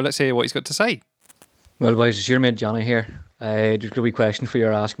 So let's hear what he's got to say. Well, boys, it's your mate Johnny here. Just a wee question for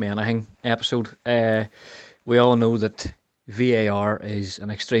your Ask Me Anything episode. We all know that VAR is an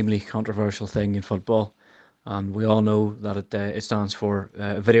extremely controversial thing in football, and we all know that it stands for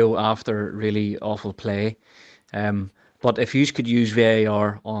video after really awful play. But if you could use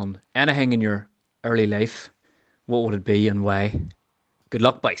VAR on anything in your early life, what would it be and why? Good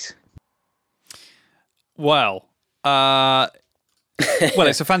luck, boys. Well,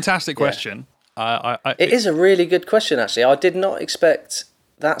 it's a fantastic question. It is a really good question, actually. I did not expect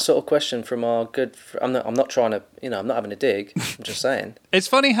that sort of question from our good... I'm not trying to... I'm not having a dig. I'm just saying. It's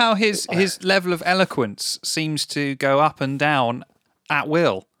funny how his level of eloquence seems to go up and down at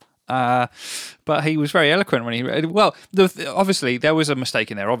will. But he was very eloquent when he... Well, obviously, there was a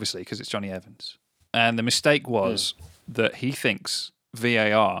mistake in there, obviously, because it's Johnny Evans. And the mistake was that he thinks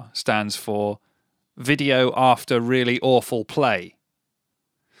VAR stands for video after really awful play.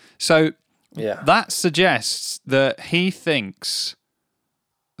 So that suggests that he thinks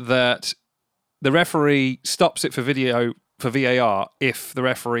that the referee stops it for VAR if the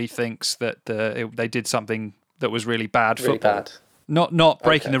referee thinks that they did something that was really bad football. Bad. Not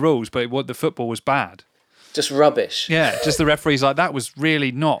breaking the rules, but the football was bad. Just rubbish. Yeah, just the referee's like, that was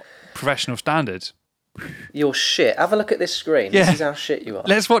really not professional standards. You're shit. Have a look at this screen. Yeah. This is how shit you are.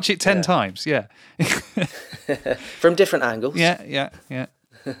 Let's watch it 10 times. Yeah. From different angles. Yeah.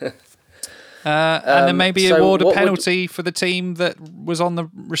 And then maybe so award a what would- penalty for the team that was on the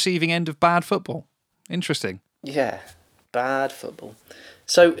receiving end of bad football. Interesting. Yeah. Bad football.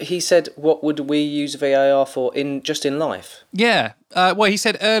 So he said, what would we use VAR for just in life? Yeah. Well, he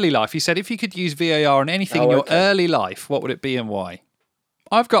said early life. He said if you could use VAR on anything in your okay. early life, what would it be and why?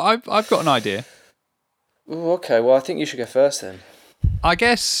 I've got an idea. Ooh, okay, well, I think you should go first then. I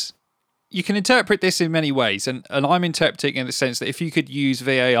guess you can interpret this in many ways, and I'm interpreting it in the sense that if you could use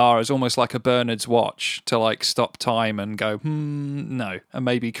VAR as almost like a Bernard's watch to like stop time and go, no, and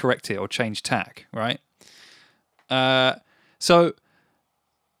maybe correct it or change tack, right? So,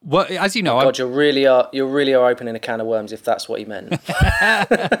 well, as you know, God, you really are opening a can of worms if that's what he meant.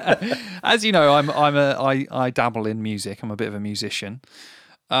 as you know, I dabble in music. I'm a bit of a musician.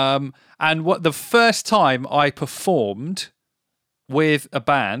 And the first time I performed with a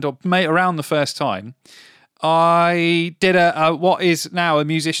band, or around the first time, I did a what is now a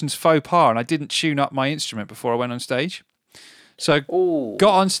musician's faux pas, and I didn't tune up my instrument before I went on stage. So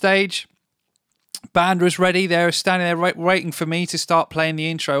got on stage, band was ready. They were standing there waiting for me to start playing the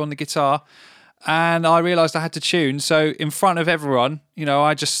intro on the guitar, and I realised I had to tune. So in front of everyone,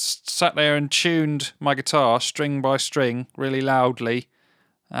 I just sat there and tuned my guitar string by string really loudly.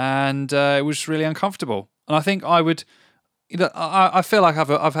 And it was really uncomfortable. And I think I would, I feel like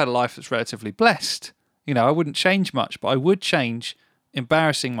I've had a life that's relatively blessed. I wouldn't change much, but I would change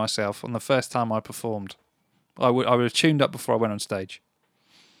embarrassing myself on the first time I performed. I would have tuned up before I went on stage.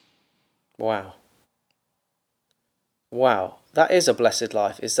 Wow, that is a blessed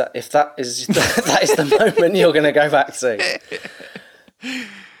life. If that is that is the moment you're going to go back to?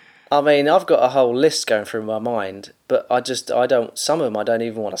 I mean, I've got a whole list going through my mind, but some of them I don't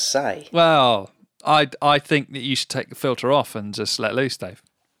even want to say. Well, I think that you should take the filter off and just let loose, Dave.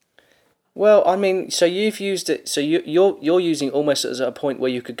 Well, I mean, so you've used it, so you're using almost as a point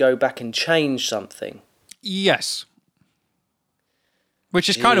where you could go back and change something. Yes. Which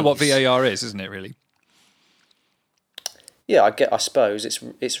is kind of what Jeez. VAR is, isn't it, really? Yeah, I suppose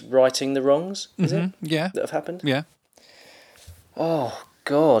it's righting the wrongs, is it? Yeah. That have happened? Yeah. Oh,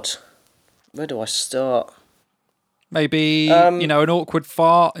 God. Where do I start? Maybe an awkward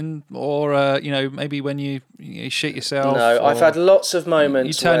fart, or maybe when you shit yourself. No, I've had lots of moments.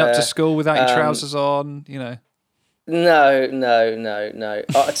 You turn up where, to school without your trousers on. No.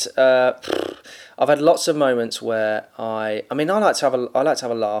 I've had lots of moments where I like to have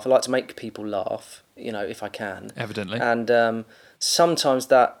a laugh. I like to make people laugh. If I can. Evidently. And sometimes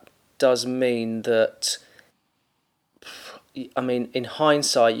that does mean that. I mean, in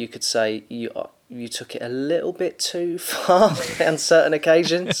hindsight, you could say you took it a little bit too far on certain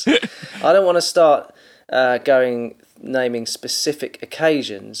occasions. I don't want to start naming specific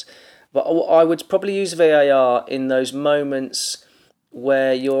occasions, but I would probably use VAR in those moments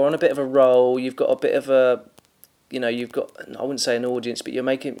where you're on a bit of a roll. You've got a bit of a, you've got, I wouldn't say an audience, but you're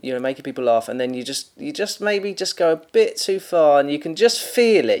making people laugh, and then you just maybe just go a bit too far, and you can just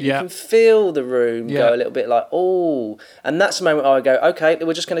feel it. Yeah. You can feel the room go a little bit like, oh, and that's the moment I go, okay,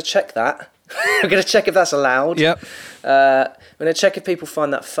 we're just going to check that. We're going to check if that's allowed. Yep. We're going to check if people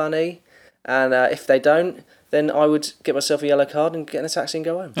find that funny, and if they don't, then I would get myself a yellow card and get in a taxi and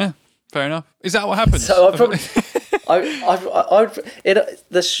go home. Yeah, fair enough. Is that what happens? So I probably,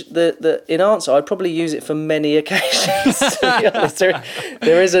 in answer, I'd probably use it for many occasions. To be honest,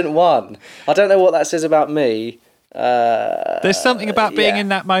 there isn't one. I don't know what that says about me. There's something about being in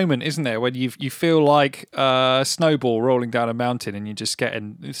that moment, isn't there, when you feel like a snowball rolling down a mountain, and you're just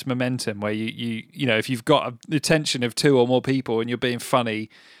getting this momentum where you if you've got the attention of two or more people and you're being funny,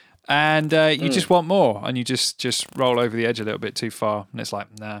 and you just want more, and you just roll over the edge a little bit too far, and it's like,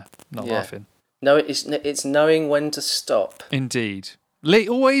 nah, not laughing. No, it's knowing when to stop. Indeed.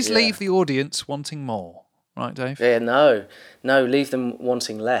 Always leave the audience wanting more. Right, Dave? Yeah, no, leave them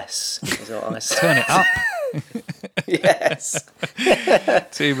wanting less. Is what I say. Turn it up. Yes.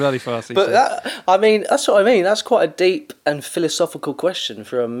 Too bloody fast. But that's what I mean. That's quite a deep and philosophical question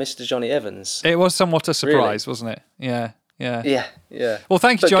from Mr. Johnny Evans. It was somewhat a surprise, wasn't it? Yeah. Yeah. Well,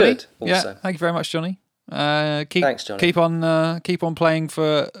 thanks, But Johnny. good, also. Thank you very much, Johnny. Thanks, Johnny. Keep on playing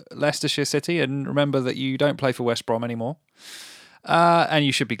for Leicestershire City, and remember that you don't play for West Brom anymore. And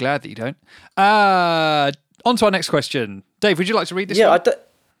you should be glad that you don't. On to our next question. Dave, would you like to read this one?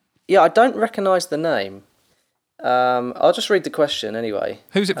 I don't recognise the name. I'll just read the question anyway.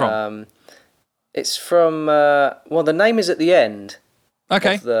 Who's it from? It's from... the name is at the end.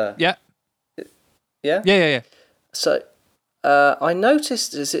 Okay. Yeah? Yeah. So, I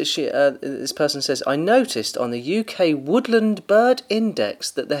noticed, this person says, I noticed on the UK Woodland Bird Index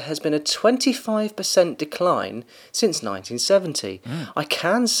that there has been a 25% decline since 1970. I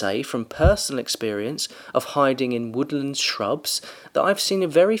can say from personal experience of hiding in woodland shrubs that I've seen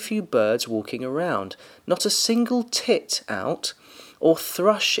very few birds walking around. Not a single tit out or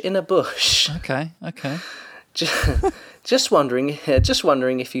thrush in a bush. Okay. Just wondering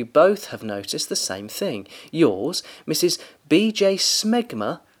if you both have noticed the same thing. Yours, Mrs. B.J.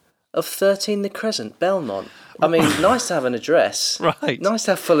 Smegma of 13 The Crescent, Belmont. I mean, nice to have an address. Right. Nice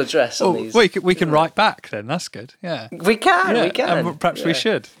to have full address on these. We can write back then. That's good. Yeah. We can. And perhaps we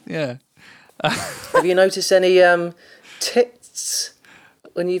should. Yeah. Have you noticed any tits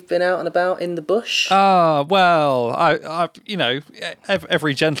when you've been out and about in the bush? Well, I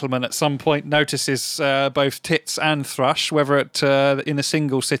every gentleman at some point notices both tits and thrush, whether in a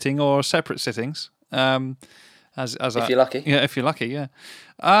single sitting or separate sittings. If you're lucky. Yeah, if you're lucky, yeah.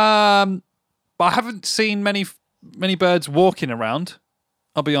 But I haven't seen many birds walking around.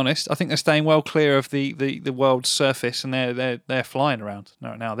 I'll be honest. I think they're staying well clear of the world's surface, and they're flying around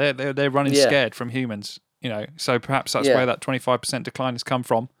now. They're running scared from humans. So perhaps that's where that 25% decline has come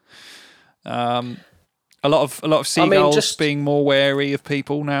from. A lot of seagulls being more wary of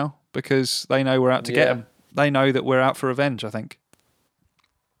people now because they know we're out to get them. They know that we're out for revenge, I think.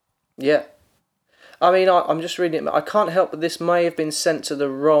 Yeah. I mean, I'm just reading it. I can't help but this may have been sent to the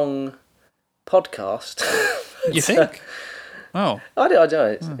wrong podcast. You think? Oh. I don't know.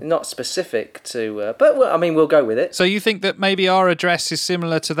 It's not specific to... but, well, I mean, we'll go with it. So you think that maybe our address is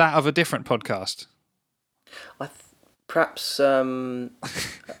similar to that of a different podcast? Perhaps an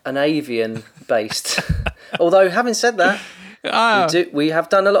avian-based. Although, having said that, we have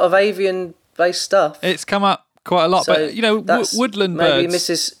done a lot of avian-based stuff. It's come up quite a lot, so but woodland maybe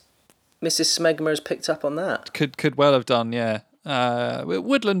birds. Mrs. Smegma has picked up on that. Could well have done, yeah.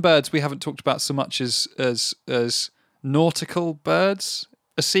 Woodland birds we haven't talked about so much as nautical birds.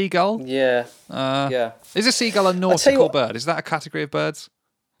 A seagull. Yeah. Is a seagull a nautical bird? Is that a category of birds?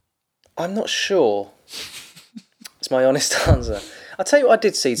 I'm not sure. It's my honest answer. I'll tell you what I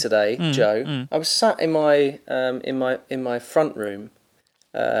did see today, Joe. I was sat in my front room,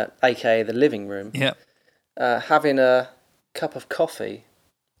 aka the living room, having a cup of coffee,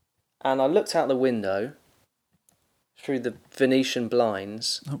 and I looked out the window through the Venetian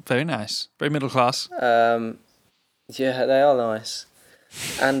blinds. Oh, very nice, very middle class. Yeah, they are nice.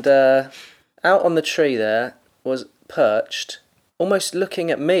 And out on the tree there was perched, almost looking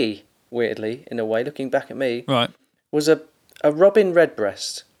at me, weirdly, in a way, looking back at me. Right. Was a robin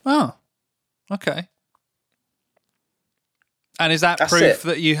redbreast. Oh, okay. And is that That's proof it.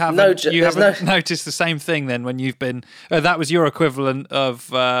 that you haven't noticed the same thing then when you've been... that was your equivalent of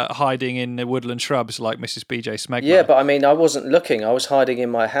hiding in the woodland shrubs like Mrs. B.J. Smegma. Yeah, but I mean, I wasn't looking. I was hiding in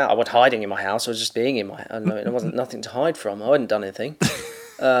my house. I wasn't hiding in my house. I was just being in my house. There wasn't nothing to hide from. I hadn't done anything.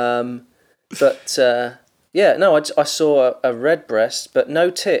 I saw a redbreast, but no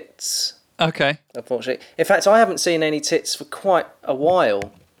tits. Okay. Unfortunately. In fact, I haven't seen any tits for quite a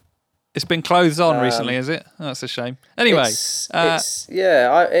while. It's been clothes on recently, is it? Oh, that's a shame. Anyway,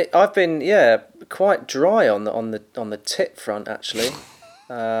 I've been quite dry on the tit front actually.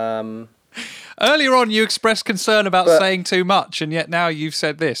 Earlier on, you expressed concern about saying too much, and yet now you've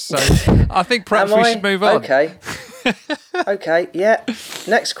said this. So I think perhaps we should move on. Okay. Okay. Yeah.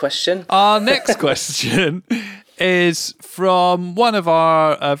 Next question. Our next question is from one of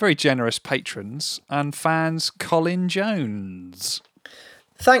our very generous patrons and fans, Colin Jones.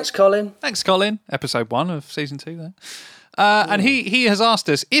 Thanks, Colin. Thanks, Colin. Episode 1 of season 2 there. And he has asked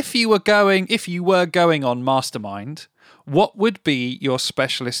us, if you were going on Mastermind, what would be your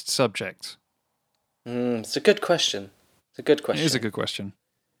specialist subject? It's a good question. It is a good question.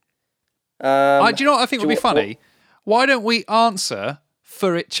 Do you know what I think would be funny? Why don't we answer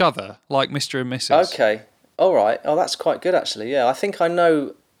for each other, like Mr. and Mrs.? Okay. All right. Oh, that's quite good, actually. Yeah, I think I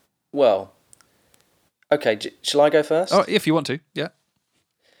know... Well... Okay, shall I go first? Oh, if you want to, yeah.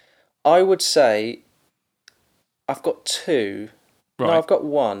 I would say I've got 2. Right. No, I've got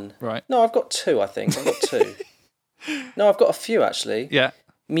 1. Right. No, I've got 2, I think. I've got 2. No, I've got a few, actually. Yeah.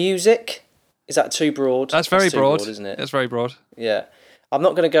 Music. Is that too broad? That's very broad, isn't it? That's very broad. Yeah. I'm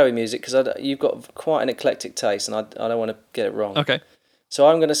not going to go with music because you've got quite an eclectic taste and I don't want to get it wrong. Okay. So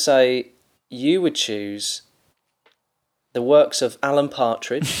I'm going to say you would choose the works of Alan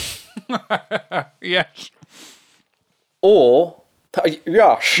Partridge. Yes. Or...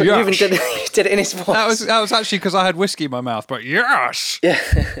 Yes. You even did it in his voice. That was actually because I had whiskey in my mouth, but yes. Yeah.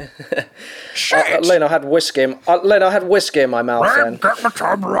 Len, I had whiskey in my mouth then.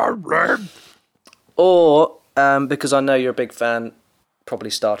 Or because I know you're a big fan, probably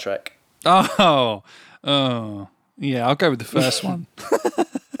Star Trek. Oh, yeah. I'll go with the first one.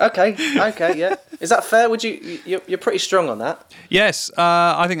 Okay, yeah. Is that fair? Would you're pretty strong on that? Yes,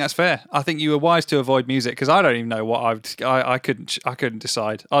 I think that's fair. I think you were wise to avoid music because I don't even know what I couldn't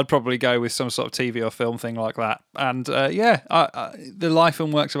decide. I'd probably go with some sort of TV or film thing like that. And the life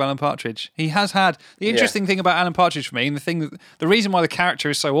and works of Alan Partridge. He has had the interesting thing about Alan Partridge for me, and the reason why the character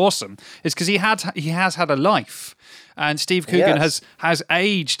is so awesome is because he has had a life. And Steve Coogan has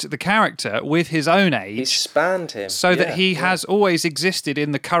aged the character with his own age. He's spanned him. So that he has always existed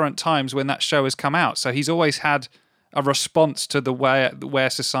in the current times when that show has come out. So he's always had a response to the where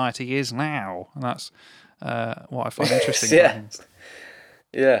society is now. And that's what I find interesting.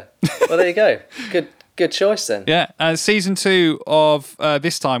 Yeah. Well, there you go. Good choice then. Yeah. Season 2 of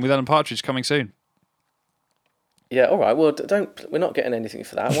This Time with Alan Partridge coming soon. Yeah, all right. Well, we're not getting anything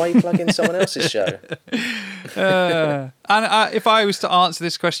for that. Why are you plugging someone else's show? And if I was to answer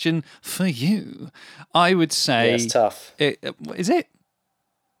this question for you, I would say... Yeah, it's tough. Is it?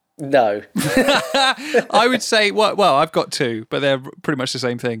 No. I would say, well, I've got two, but they're pretty much the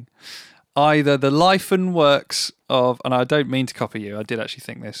same thing. Either the life and works of, and I don't mean to copy you, I did actually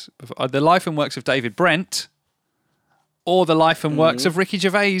think this before, the life and works of David Brent, or the life and works of Ricky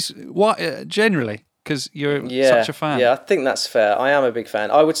Gervais, generally. Because you're such a fan. Yeah, I think that's fair. I am a big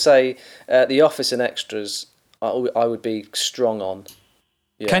fan. I would say The Office and Extras, I would be strong on.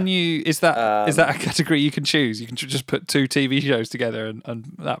 Yeah. Can you? Is that a category you can choose? You can just put two TV shows together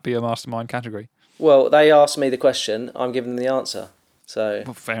and that be a mastermind category. Well, they asked me the question. I'm giving them the answer. So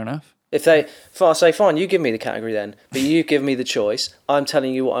fair enough. If I say fine, you give me the category then, but you give me the choice. I'm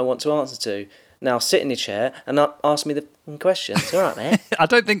telling you what I want to answer to. Now sit in your chair and ask me the questions. All right, mate. I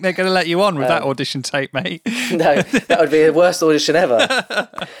don't think they're going to let you on with that audition tape, mate. No, that would be the worst audition ever.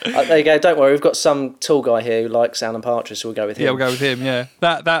 There you go. Don't worry, we've got some tall guy here who likes Alan Partridge, so we'll go with him. Yeah, we'll go with him. Yeah,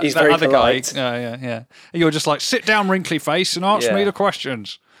 He's that very other polite. guy. Yeah. You're just like, sit down, wrinkly face, and ask me the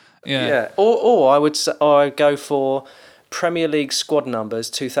questions. Yeah. Or I'd go for Premier League squad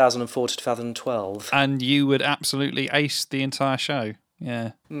numbers 2004 to 2012, and you would absolutely ace the entire show.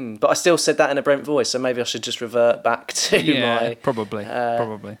 Yeah. But I still said that in a Brent voice, so maybe I should just revert back to my... Probably.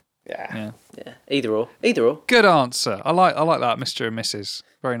 Yeah. Either or. Good answer. I like that, Mr. and Mrs.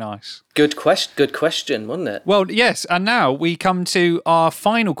 Very nice. Good question, wasn't it? Well, yes, and now we come to our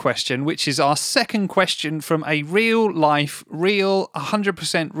final question, which is our second question from a real-life,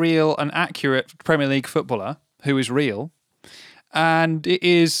 100% real and accurate Premier League footballer who is real. And it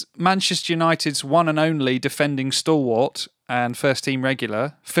is Manchester United's one and only defending stalwart and first-team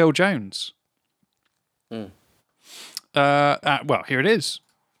regular, Phil Jones. Well, here it is.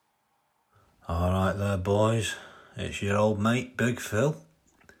 All right there, boys. It's your old mate, Big Phil.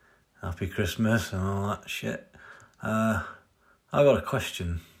 Happy Christmas and all that shit. I got a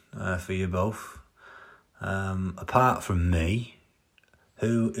question for you both. Apart from me,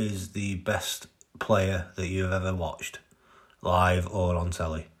 who is the best player that you've ever watched, live or on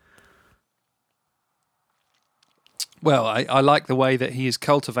telly? Well, I like the way that he is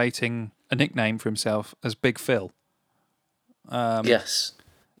cultivating a nickname for himself as Big Phil. Yes.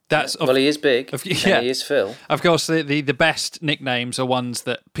 Well, he is big, and he is Phil. Of course, the best nicknames are ones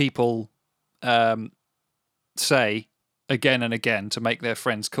that people say again and again to make their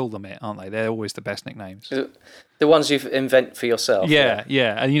friends call them it, aren't they? They're always the best nicknames. The ones you invent for yourself. Yeah,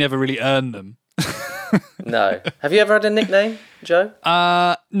 and you never really earn them. No. Have you ever had a nickname, Joe?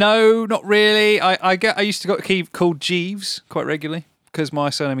 No, not really. I used to get called Jeeves quite regularly because my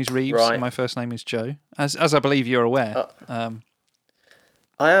surname is Reeves and my first name is Joe, as I believe you're aware.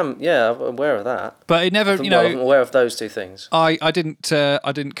 I am, I'm aware of that. But it never, I'm aware of those two things. I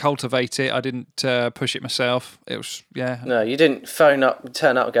didn't cultivate it. I didn't push it myself. It was, No, you didn't turn up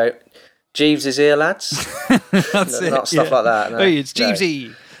and go, Jeeves is here, lads. That's it. Not stuff like that. No. Hey, it's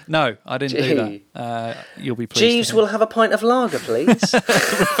Jeevesy. No, I didn't do that. You'll be pleased. Jeeves will have a pint of lager, please.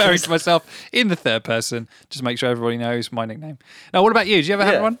 Referring to myself in the third person, just make sure everybody knows my nickname. Now, what about you? Did you ever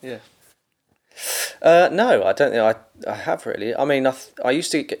have one? Yeah. No, I don't think I have really. I mean, I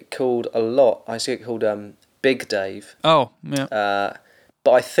used to get called a lot. I used to get called Big Dave. Oh, yeah.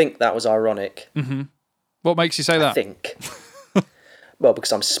 But I think that was ironic. Mm-hmm. What makes you say that? I think. Well,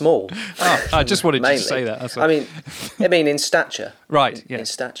 because I'm small. Oh, I just wanted to say that. That's I mean, in stature. Right, yeah. In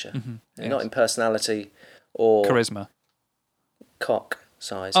stature. Mm-hmm. Yes. Not in personality or... charisma. Cock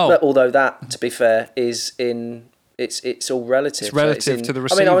size. Oh. But although that, to be fair, is in... It's all relative. It's relative to the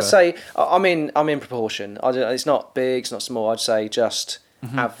receiver. I mean, I would say I'm in proportion. It's not big, it's not small. I'd say just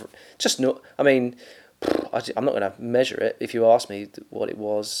average. Just not. I mean, I'm not going to measure it. If you ask me what it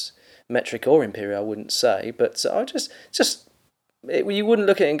was, metric or imperial, I wouldn't say, but I you wouldn't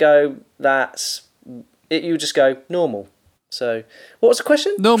look at it and go, that's it. You would just go normal. So, what was the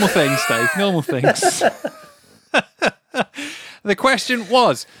question? Normal things, Dave. Normal things. The question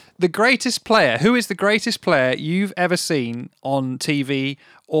was the greatest player. Who is the greatest player you've ever seen on TV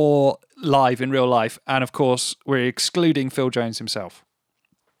or live in real life? And of course, we're excluding Phil Jones himself.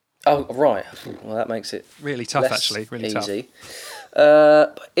 Oh, right. Well, that makes it really tough, less actually. Really easy.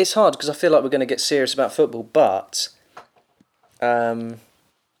 tough. It's hard because I feel like we're going to get serious about football, but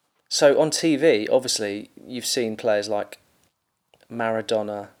so on TV, obviously, you've seen players like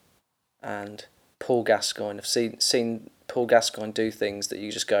Maradona and Paul Gascoigne. I've seen Paul Gascoigne do things that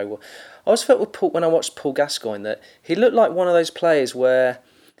you just go, well, I always felt with Paul, when I watched Paul Gascoigne, that he looked like one of those players where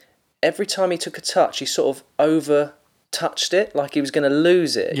every time he took a touch, he sort of over-touched it, like he was going to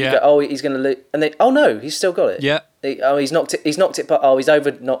lose it. Yeah. You go, oh, he's going to lose, and then, oh no, he's still got it. Yeah. He's knocked it, but he's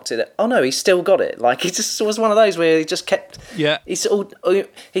over knocked it. Oh no, he's still got it. Like, he just was one of those where he just kept. Yeah. He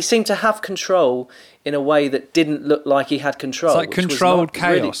seemed to have control in a way that didn't look like he had control. It's like controlled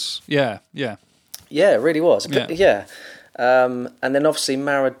chaos. Really, yeah. Yeah, it really was. Yeah. Yeah. And then obviously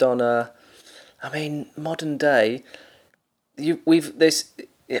Maradona. I mean, modern day, this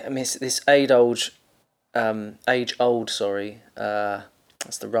age old.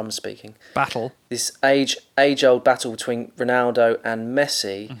 That's the rum speaking. Battle. This age-old battle between Ronaldo and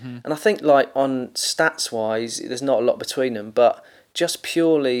Messi. Mm-hmm. And I think, like, on stats-wise, there's not a lot between them, but just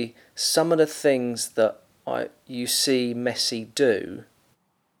purely some of the things that you see Messi do.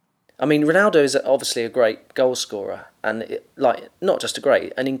 I mean, Ronaldo is obviously a great goal scorer, and not just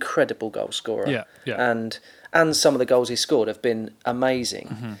an incredible goal scorer. Yeah. And some of the goals he scored have been amazing.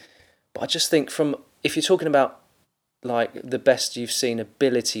 Mm-hmm. But I just think if you're talking about like the best you've seen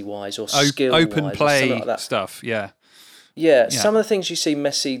ability-wise or skill-wise, open play like that stuff, yeah. Some of the things you see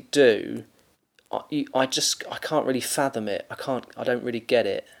Messi do, I can't really fathom it. I don't really get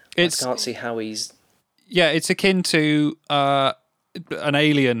it. I can't see how he's. Yeah, it's akin to an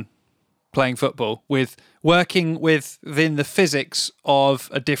alien playing football, with working within the physics of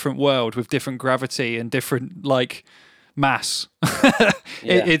a different world with different gravity and different mass.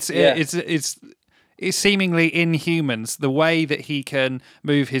 It's seemingly inhumans, the way that he can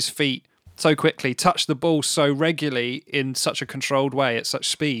move his feet so quickly, touch the ball so regularly in such a controlled way at such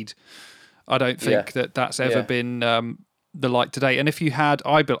speed. I don't think that's ever been the like today. And if you had,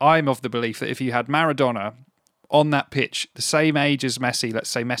 I'm of the belief that if you had Maradona on that pitch, the same age as Messi, let's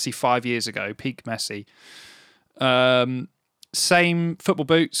say Messi 5 years ago, peak Messi, same football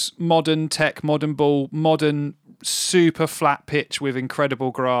boots, modern tech, modern ball, modern super flat pitch with incredible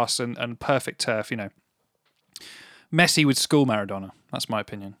grass and perfect turf, Messi would school Maradona. That's my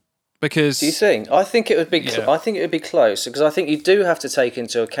opinion. Because do you think? I think it would be. I think it would be close, because I think you do have to take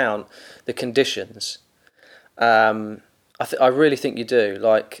into account the conditions. I really think you do.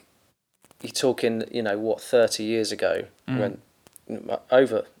 Like, you're talking, 30 years ago, when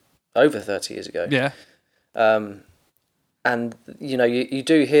over 30 years ago. Yeah. And you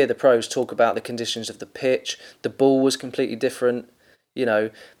do hear the pros talk about the conditions of the pitch. The ball was completely different.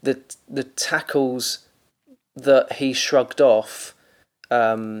 The tackles that he shrugged off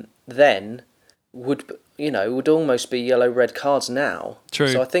then would almost be yellow red cards now. True.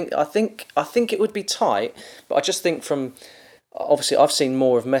 So I think it would be tight, but I just think obviously I've seen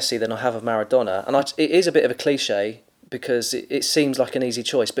more of Messi than I have of Maradona, and it is a bit of a cliche because it seems like an easy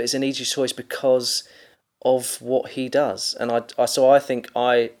choice, but it's an easy choice because of what he does. And I think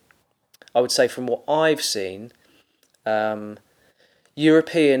I would say, from what I've seen,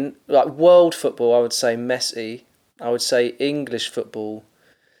 European, like world football, I would say Messi. I would say English football,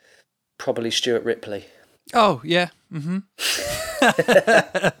 probably Stuart Ripley. Oh yeah. Mm-hmm.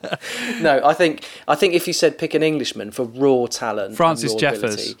 No, I think if you said pick an Englishman for raw talent, Francis raw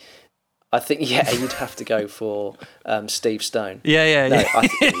Jeffers. Ability, I think you'd have to go for Steve Stone. Yeah.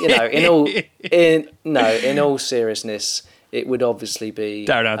 In all seriousness, it would obviously be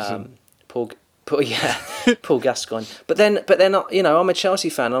Darren Anderson. Paul Gascoigne. But then, I'm a Chelsea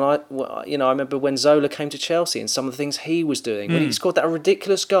fan, and I remember when Zola came to Chelsea and some of the things he was doing. When he scored that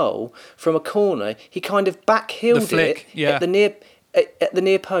ridiculous goal from a corner, he kind of backheeled at the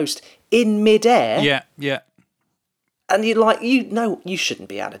near post in midair. Yeah. And you shouldn't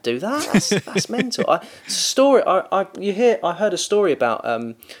be able to do that. That's mental. I heard a story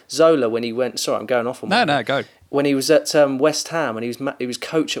about Zola when he went. Sorry, I'm going off on one. No, go. When he was at West Ham, and he was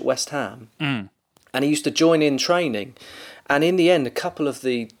coach at West Ham, and he used to join in training, and in the end, a couple of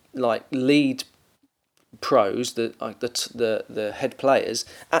the lead pros, the head players,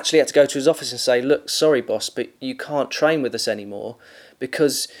 actually had to go to his office and say, "Look, sorry, boss, but you can't train with us anymore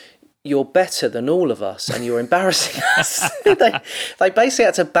because you're better than all of us and you're embarrassing us. They basically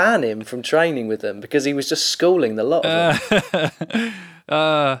had to ban him from training with them because he was just schooling the lot of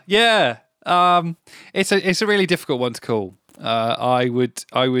them. It's a really difficult one to call. I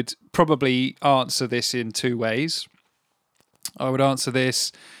would probably answer this in two ways. I would answer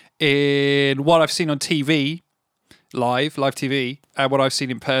this in what I've seen on TV, live TV, and what I've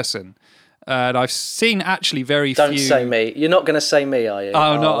seen in person. And I've seen actually very few. Don't say me. You're not going to say me, are you?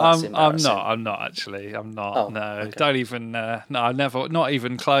 I'm not actually. I'm not. Oh, no, okay. Don't even. No, I never. Not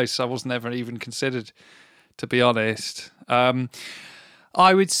even close. I was never even considered, to be honest. I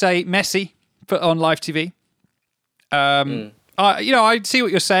would say Messi, put on live TV. I see what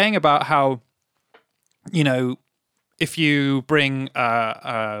you're saying about how, if you bring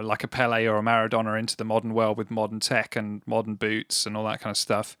like a Pele or a Maradona into the modern world with modern tech and modern boots and all that kind of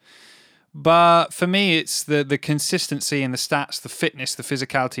stuff. But for me, it's the consistency and the stats, the fitness, the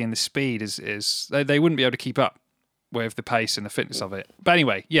physicality and the speed is they wouldn't be able to keep up with the pace and the fitness of it. But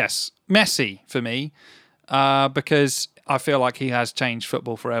anyway, yes, Messi for me, because I feel like he has changed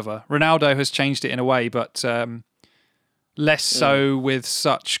football forever. Ronaldo has changed it in a way, but less so with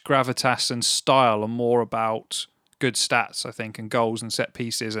such gravitas and style, and more about good stats, I think, and goals and set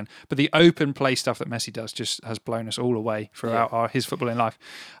pieces. But the open play stuff that Messi does just has blown us all away throughout his footballing life.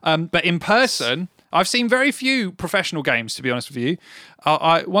 But in person, I've seen very few professional games, to be honest with you.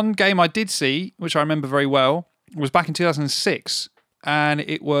 One game I did see, which I remember very well, was back in 2006, and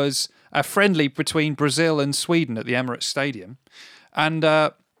it was a friendly between Brazil and Sweden at the Emirates Stadium. And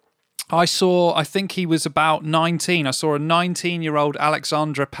I think he was about 19. I saw a 19-year-old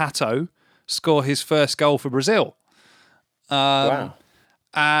Alexandre Pato score his first goal for Brazil. Wow.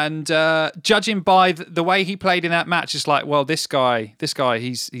 And judging by the way he played in that match, it's like, well, this guy,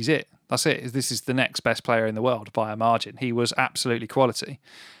 he's it. That's it. This is the next best player in the world by a margin. He was absolutely quality,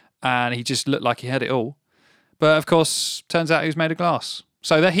 and he just looked like he had it all. But of course, turns out he was made of glass.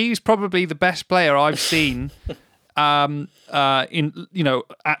 So that he's probably the best player I've seen in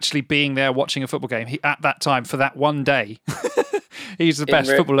actually being there watching a football game. He, at that time, for that one day, he's the best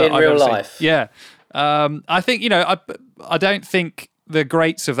footballer I've ever life. seen. Yeah. I think, I don't think the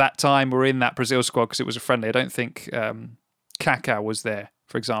greats of that time were in that Brazil squad because it was a friendly. I don't think Kaká was there,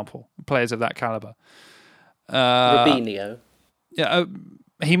 for example, players of that caliber. Robinho. Yeah,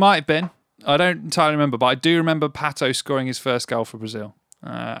 he might have been. I don't entirely remember, but I do remember Pato scoring his first goal for Brazil,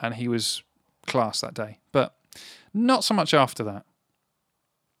 and he was class that day. But not so much after that.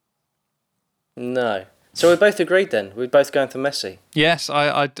 No. So we both agreed then. We're both going for Messi. Yes,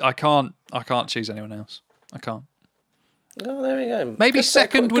 I can't choose anyone else. I can't. Oh, there we go. Maybe Good,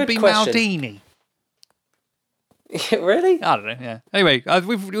 second would be question. Maldini. Really? I don't know. Yeah. Anyway,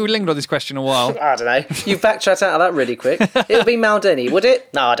 we've lingered on this question a while. I don't know. You backtracked out of that really quick. It would be Maldini, would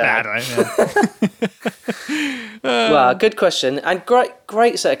it? No, I don't know. Well, good question, and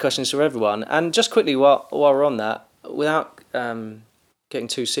great set of questions for everyone. And just quickly, while we're on that, without getting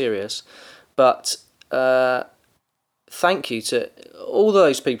too serious, but thank you to all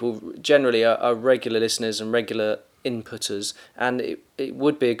those people. Generally, are regular listeners and regular inputters, and it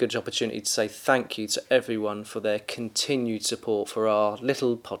would be a good opportunity to say thank you to everyone for their continued support for our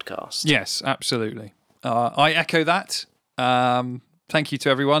little podcast. Yes, absolutely. I echo that. Thank you to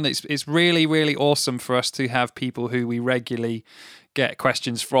everyone. It's really, really awesome for us to have people who we regularly get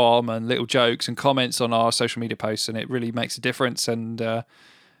questions from and little jokes and comments on our social media posts, and it really makes a difference, and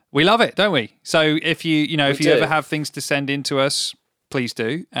we love it, don't we? So if you ever have things to send in to us, please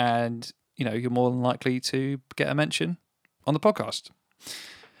do, and you're more than likely to get a mention on the podcast. Yeah.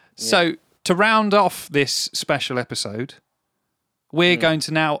 So to round off this special episode, we're going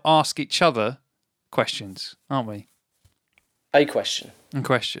to now ask each other questions, aren't we? A question.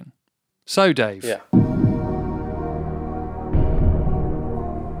 So, Dave. Yeah.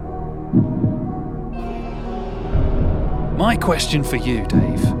 My question for you,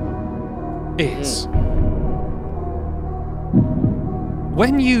 Dave, is...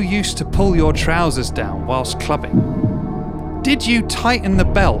 When you used to pull your trousers down whilst clubbing, did you tighten the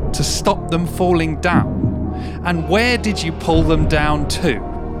belt to stop them falling down? And where did you pull them down to?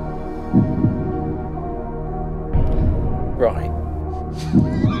 Right.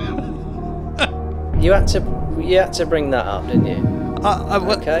 You had to bring that up, didn't you?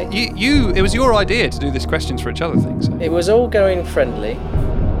 Okay. It was your idea to do this questions for each other thing. So. It was all going friendly.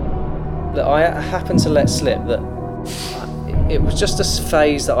 That I happened to let slip that it was just a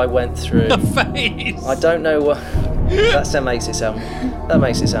phase that I went through. A phase. I don't know what that makes it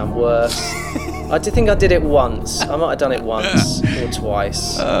sound worse. I did think I did it once. I might have done it once or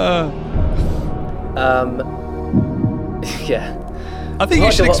twice. Yeah. I think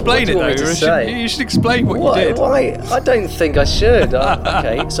you should explain what do it you want me though. to say? You should explain what you did. Why? I don't think I should.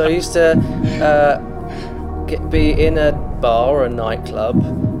 Okay, so I used to be in a bar or a nightclub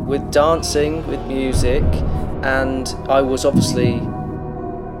with dancing, with music, and I was obviously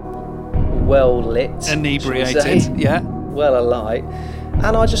well lit, Inebriated, yeah. well alight,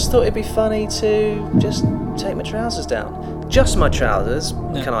 and I just thought it'd be funny to just take my trousers down. Just my trousers,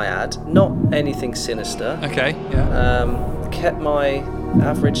 can I add? Not anything sinister. Okay, yeah. Kept my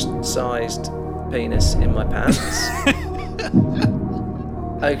average-sized penis in my pants.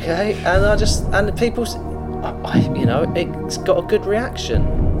 Okay, and people, it's got a good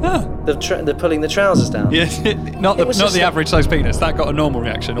reaction. The pulling the trousers down. Yeah, not the average size penis. That got a normal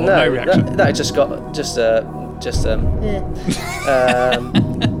reaction or no reaction. That just got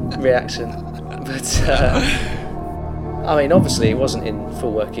reaction. But I mean, obviously, it wasn't in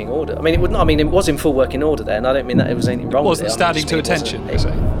full working order. I mean, it was in full working order then. I don't mean that it was anything wrong with it. It wasn't standing to attention, you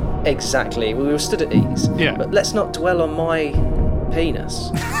say? Exactly. We were stood at ease. Yeah. But let's not dwell on my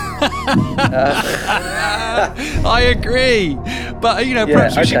penis. I agree, but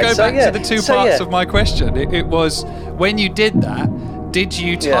perhaps we should go back to the two parts of my question. It was, when you did that, did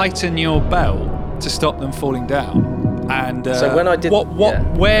you tighten your belt to stop them falling down? And so when I did,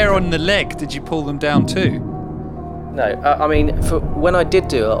 where on the leg did you pull them down to? No, I mean, when I did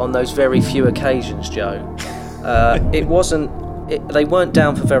do it on those very few occasions, Joe, it wasn't. They weren't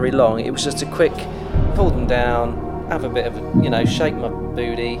down for very long. It was just a quick pull them down, have a bit of shake my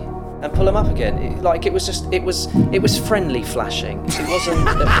booty, and pull them up again. It was friendly flashing.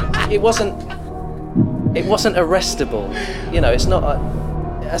 It wasn't arrestable. It's not.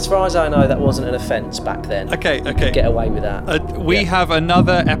 As far as I know, that wasn't an offence back then. Okay. You could get away with that. We have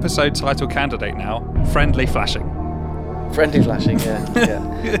another episode title candidate now: friendly flashing. Friendly flashing,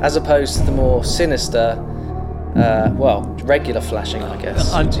 yeah. As opposed to the more sinister, regular flashing, I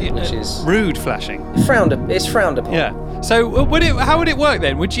guess, which is rude flashing. It's frowned upon. Yeah. So how would it work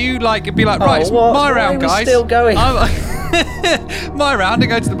then? Would you be like, right, it's my round, guys. Still going. My round. I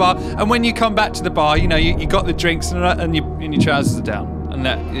go to the bar, and when you come back to the bar, you got the drinks and your trousers are down, and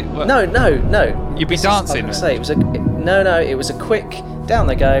that. No. You'd be dancing. I was gonna say it was a quick down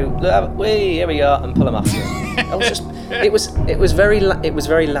they go. Here we are, and pull them up again. It was very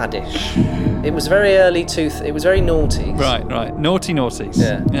laddish. It was very early it was very naughty. Right. Naughties.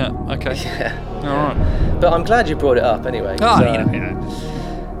 Yeah. Okay. Yeah. All right. But I'm glad you brought it up anyway.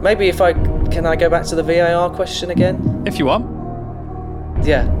 Maybe can I go back to the VAR question again? If you want.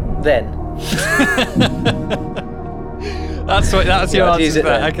 Yeah. Then. That's your answer to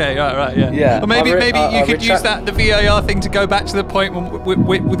that. Okay, right, yeah. Yeah. Or maybe you could use the VAR thing to go back to the point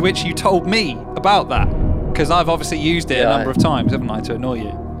with which you told me about that, because I've obviously used it a number of times, haven't I, to annoy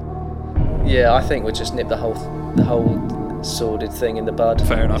you? Yeah, I think we'll just nip the whole sordid thing in the bud.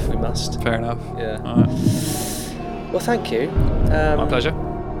 Fair enough. If we must. Fair enough. Yeah. All right. Well, thank you. My pleasure.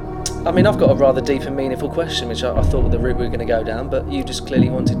 I mean, I've got a rather deep and meaningful question, which I thought the route we were going to go down, but you just clearly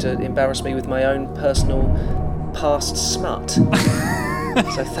wanted to embarrass me with my own personal past smut.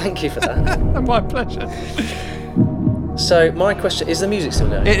 So thank you for that. My pleasure. So my question is: the music still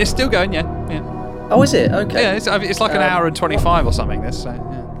going? It's still going, yeah. Oh, is it? Okay. Yeah, it's like an hour and 25 or something. This. So,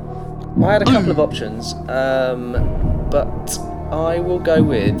 yeah. I had a couple of options, but I will go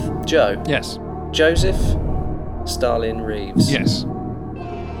with Joe. Yes. Joseph Stalin Reeves. Yes.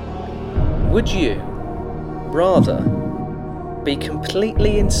 Would you rather be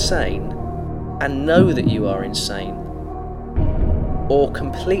completely insane and know that you are insane, or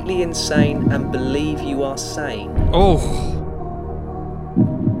completely insane and believe you are sane? Oh.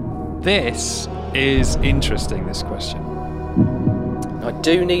 This is interesting, this question. I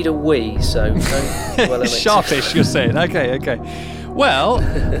do need a wee, so don't dwell on it. Sharpish, you're saying. Okay. Well,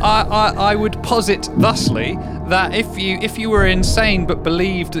 I would posit thusly that if you were insane but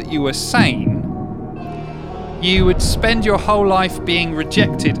believed that you were sane, you would spend your whole life being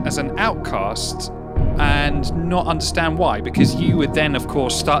rejected as an outcast and not understand why, because you would then, of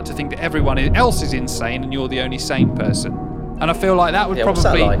course, start to think that everyone else is insane and you're the only sane person. And I feel like that would probably... What's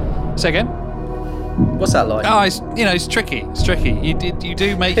that like? Say again? What's that like? Oh, it's tricky. It's tricky. You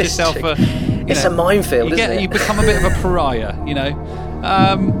do make yourself a... It's a minefield, isn't it? You become a bit of a pariah,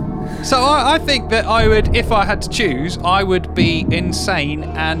 So I think that I would, if I had to choose, I would be insane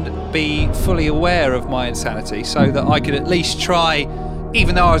and be fully aware of my insanity, so that I could at least try,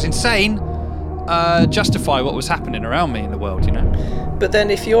 even though I was insane, justify what was happening around me in the world, But then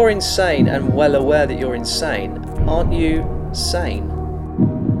if you're insane and well aware that you're insane, aren't you sane?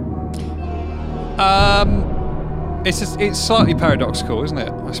 It's slightly paradoxical, isn't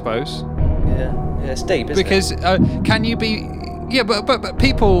it, I suppose? Yeah, it's deep, isn't because it? can you be... Yeah, but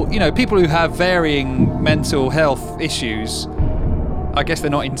people, people who have varying mental health issues, I guess they're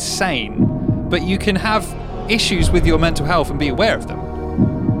not insane, but you can have issues with your mental health and be aware of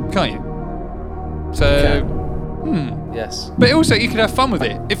them, can't you? So, Yes. But also you could have fun with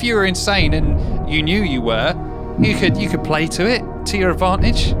it. If you were insane and you knew you were, you could play to it to your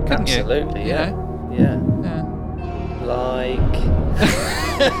advantage, couldn't you? Absolutely, You yeah. know? Yeah. Like.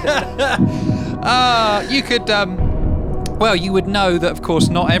 You could, well, you would know that, of course,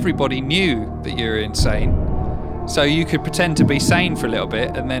 not everybody knew that you're insane. So you could pretend to be sane for a little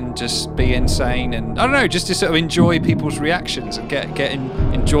bit and then just be insane and, I don't know, just to sort of enjoy people's reactions and get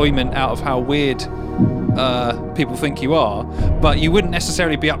enjoyment out of how weird people think you are. But you wouldn't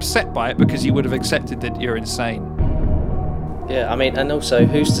necessarily be upset by it because you would have accepted that you're insane. Yeah, I mean, and also,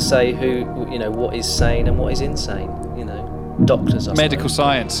 who's to say what is sane and what is insane? Doctors, I Medical suppose.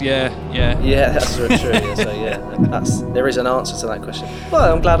 science, yeah. Yeah, that's very true. Yeah, so there is an answer to that question.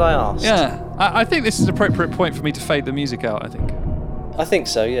 Well, I'm glad I asked. Yeah, I think this is an appropriate point for me to fade the music out, I think. I think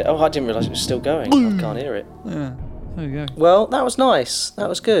so. Yeah. Oh, I didn't realise it was still going. I can't hear it. Yeah, there you go. Well, that was nice. That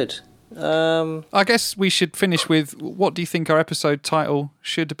was good. I guess we should finish with, what do you think our episode title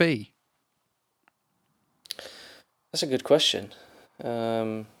should be? That's a good question.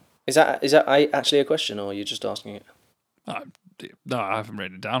 Is that actually a question, or are you just asking it? No, I haven't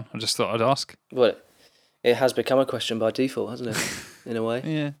written it down. I just thought I'd ask. Well, it has become a question by default, hasn't it? In a way.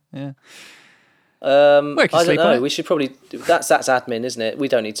 Yeah. I don't sleep on know. it. We should probably. That's admin, isn't it? We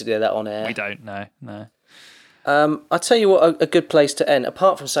don't need to do that on air. We don't, no. I'll tell you what, a good place to end,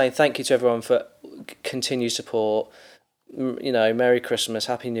 apart from saying thank you to everyone for continued support, Merry Christmas,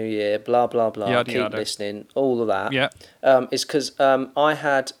 Happy New Year, blah, blah, blah, Yada, keep yada. listening, all of that. Yeah. Is because I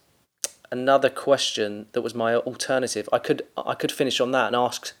had another question that was my alternative. I could finish on that and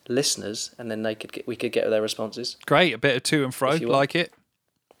ask listeners, and then we could get their responses. Great, a bit of to and fro, If you want. like it.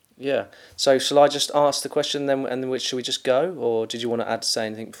 Yeah. So shall I just ask the question then, and then should we just go, or did you want to say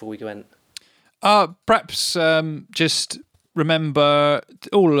anything before we went? Perhaps just remember,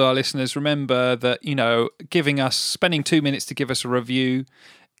 all of our listeners, remember that, spending 2 minutes to give us a review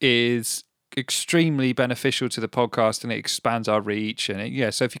is extremely beneficial to the podcast, and it expands our reach.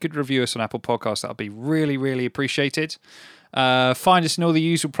 And so if you could review us on Apple Podcasts, that would be really, really appreciated. Find us in all the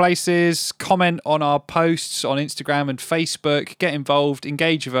usual places, comment on our posts on Instagram and Facebook, get involved,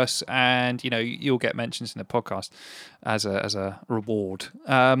 engage with us, and you'll get mentions in the podcast as a reward.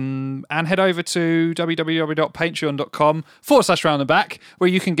 And head over to www.patreon.com/roundtheback, where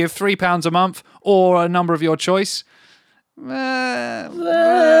you can give £3 a month or a number of your choice.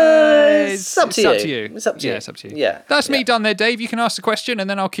 It's up to you. It's up to you. Yeah, it's up to you. Yeah. That's me done there, Dave. You can ask the question and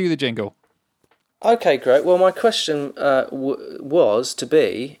then I'll cue the jingle. Okay, great. Well, my question was to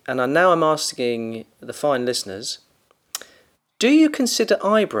be, and now I'm asking the fine listeners, do you consider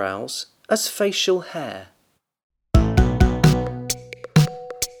eyebrows as facial hair?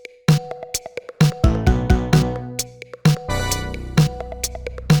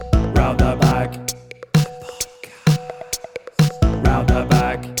 Round the back. Round the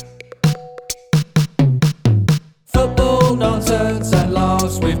back. Football nonsense and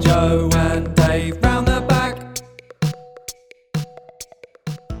laughs with Joe and Dave.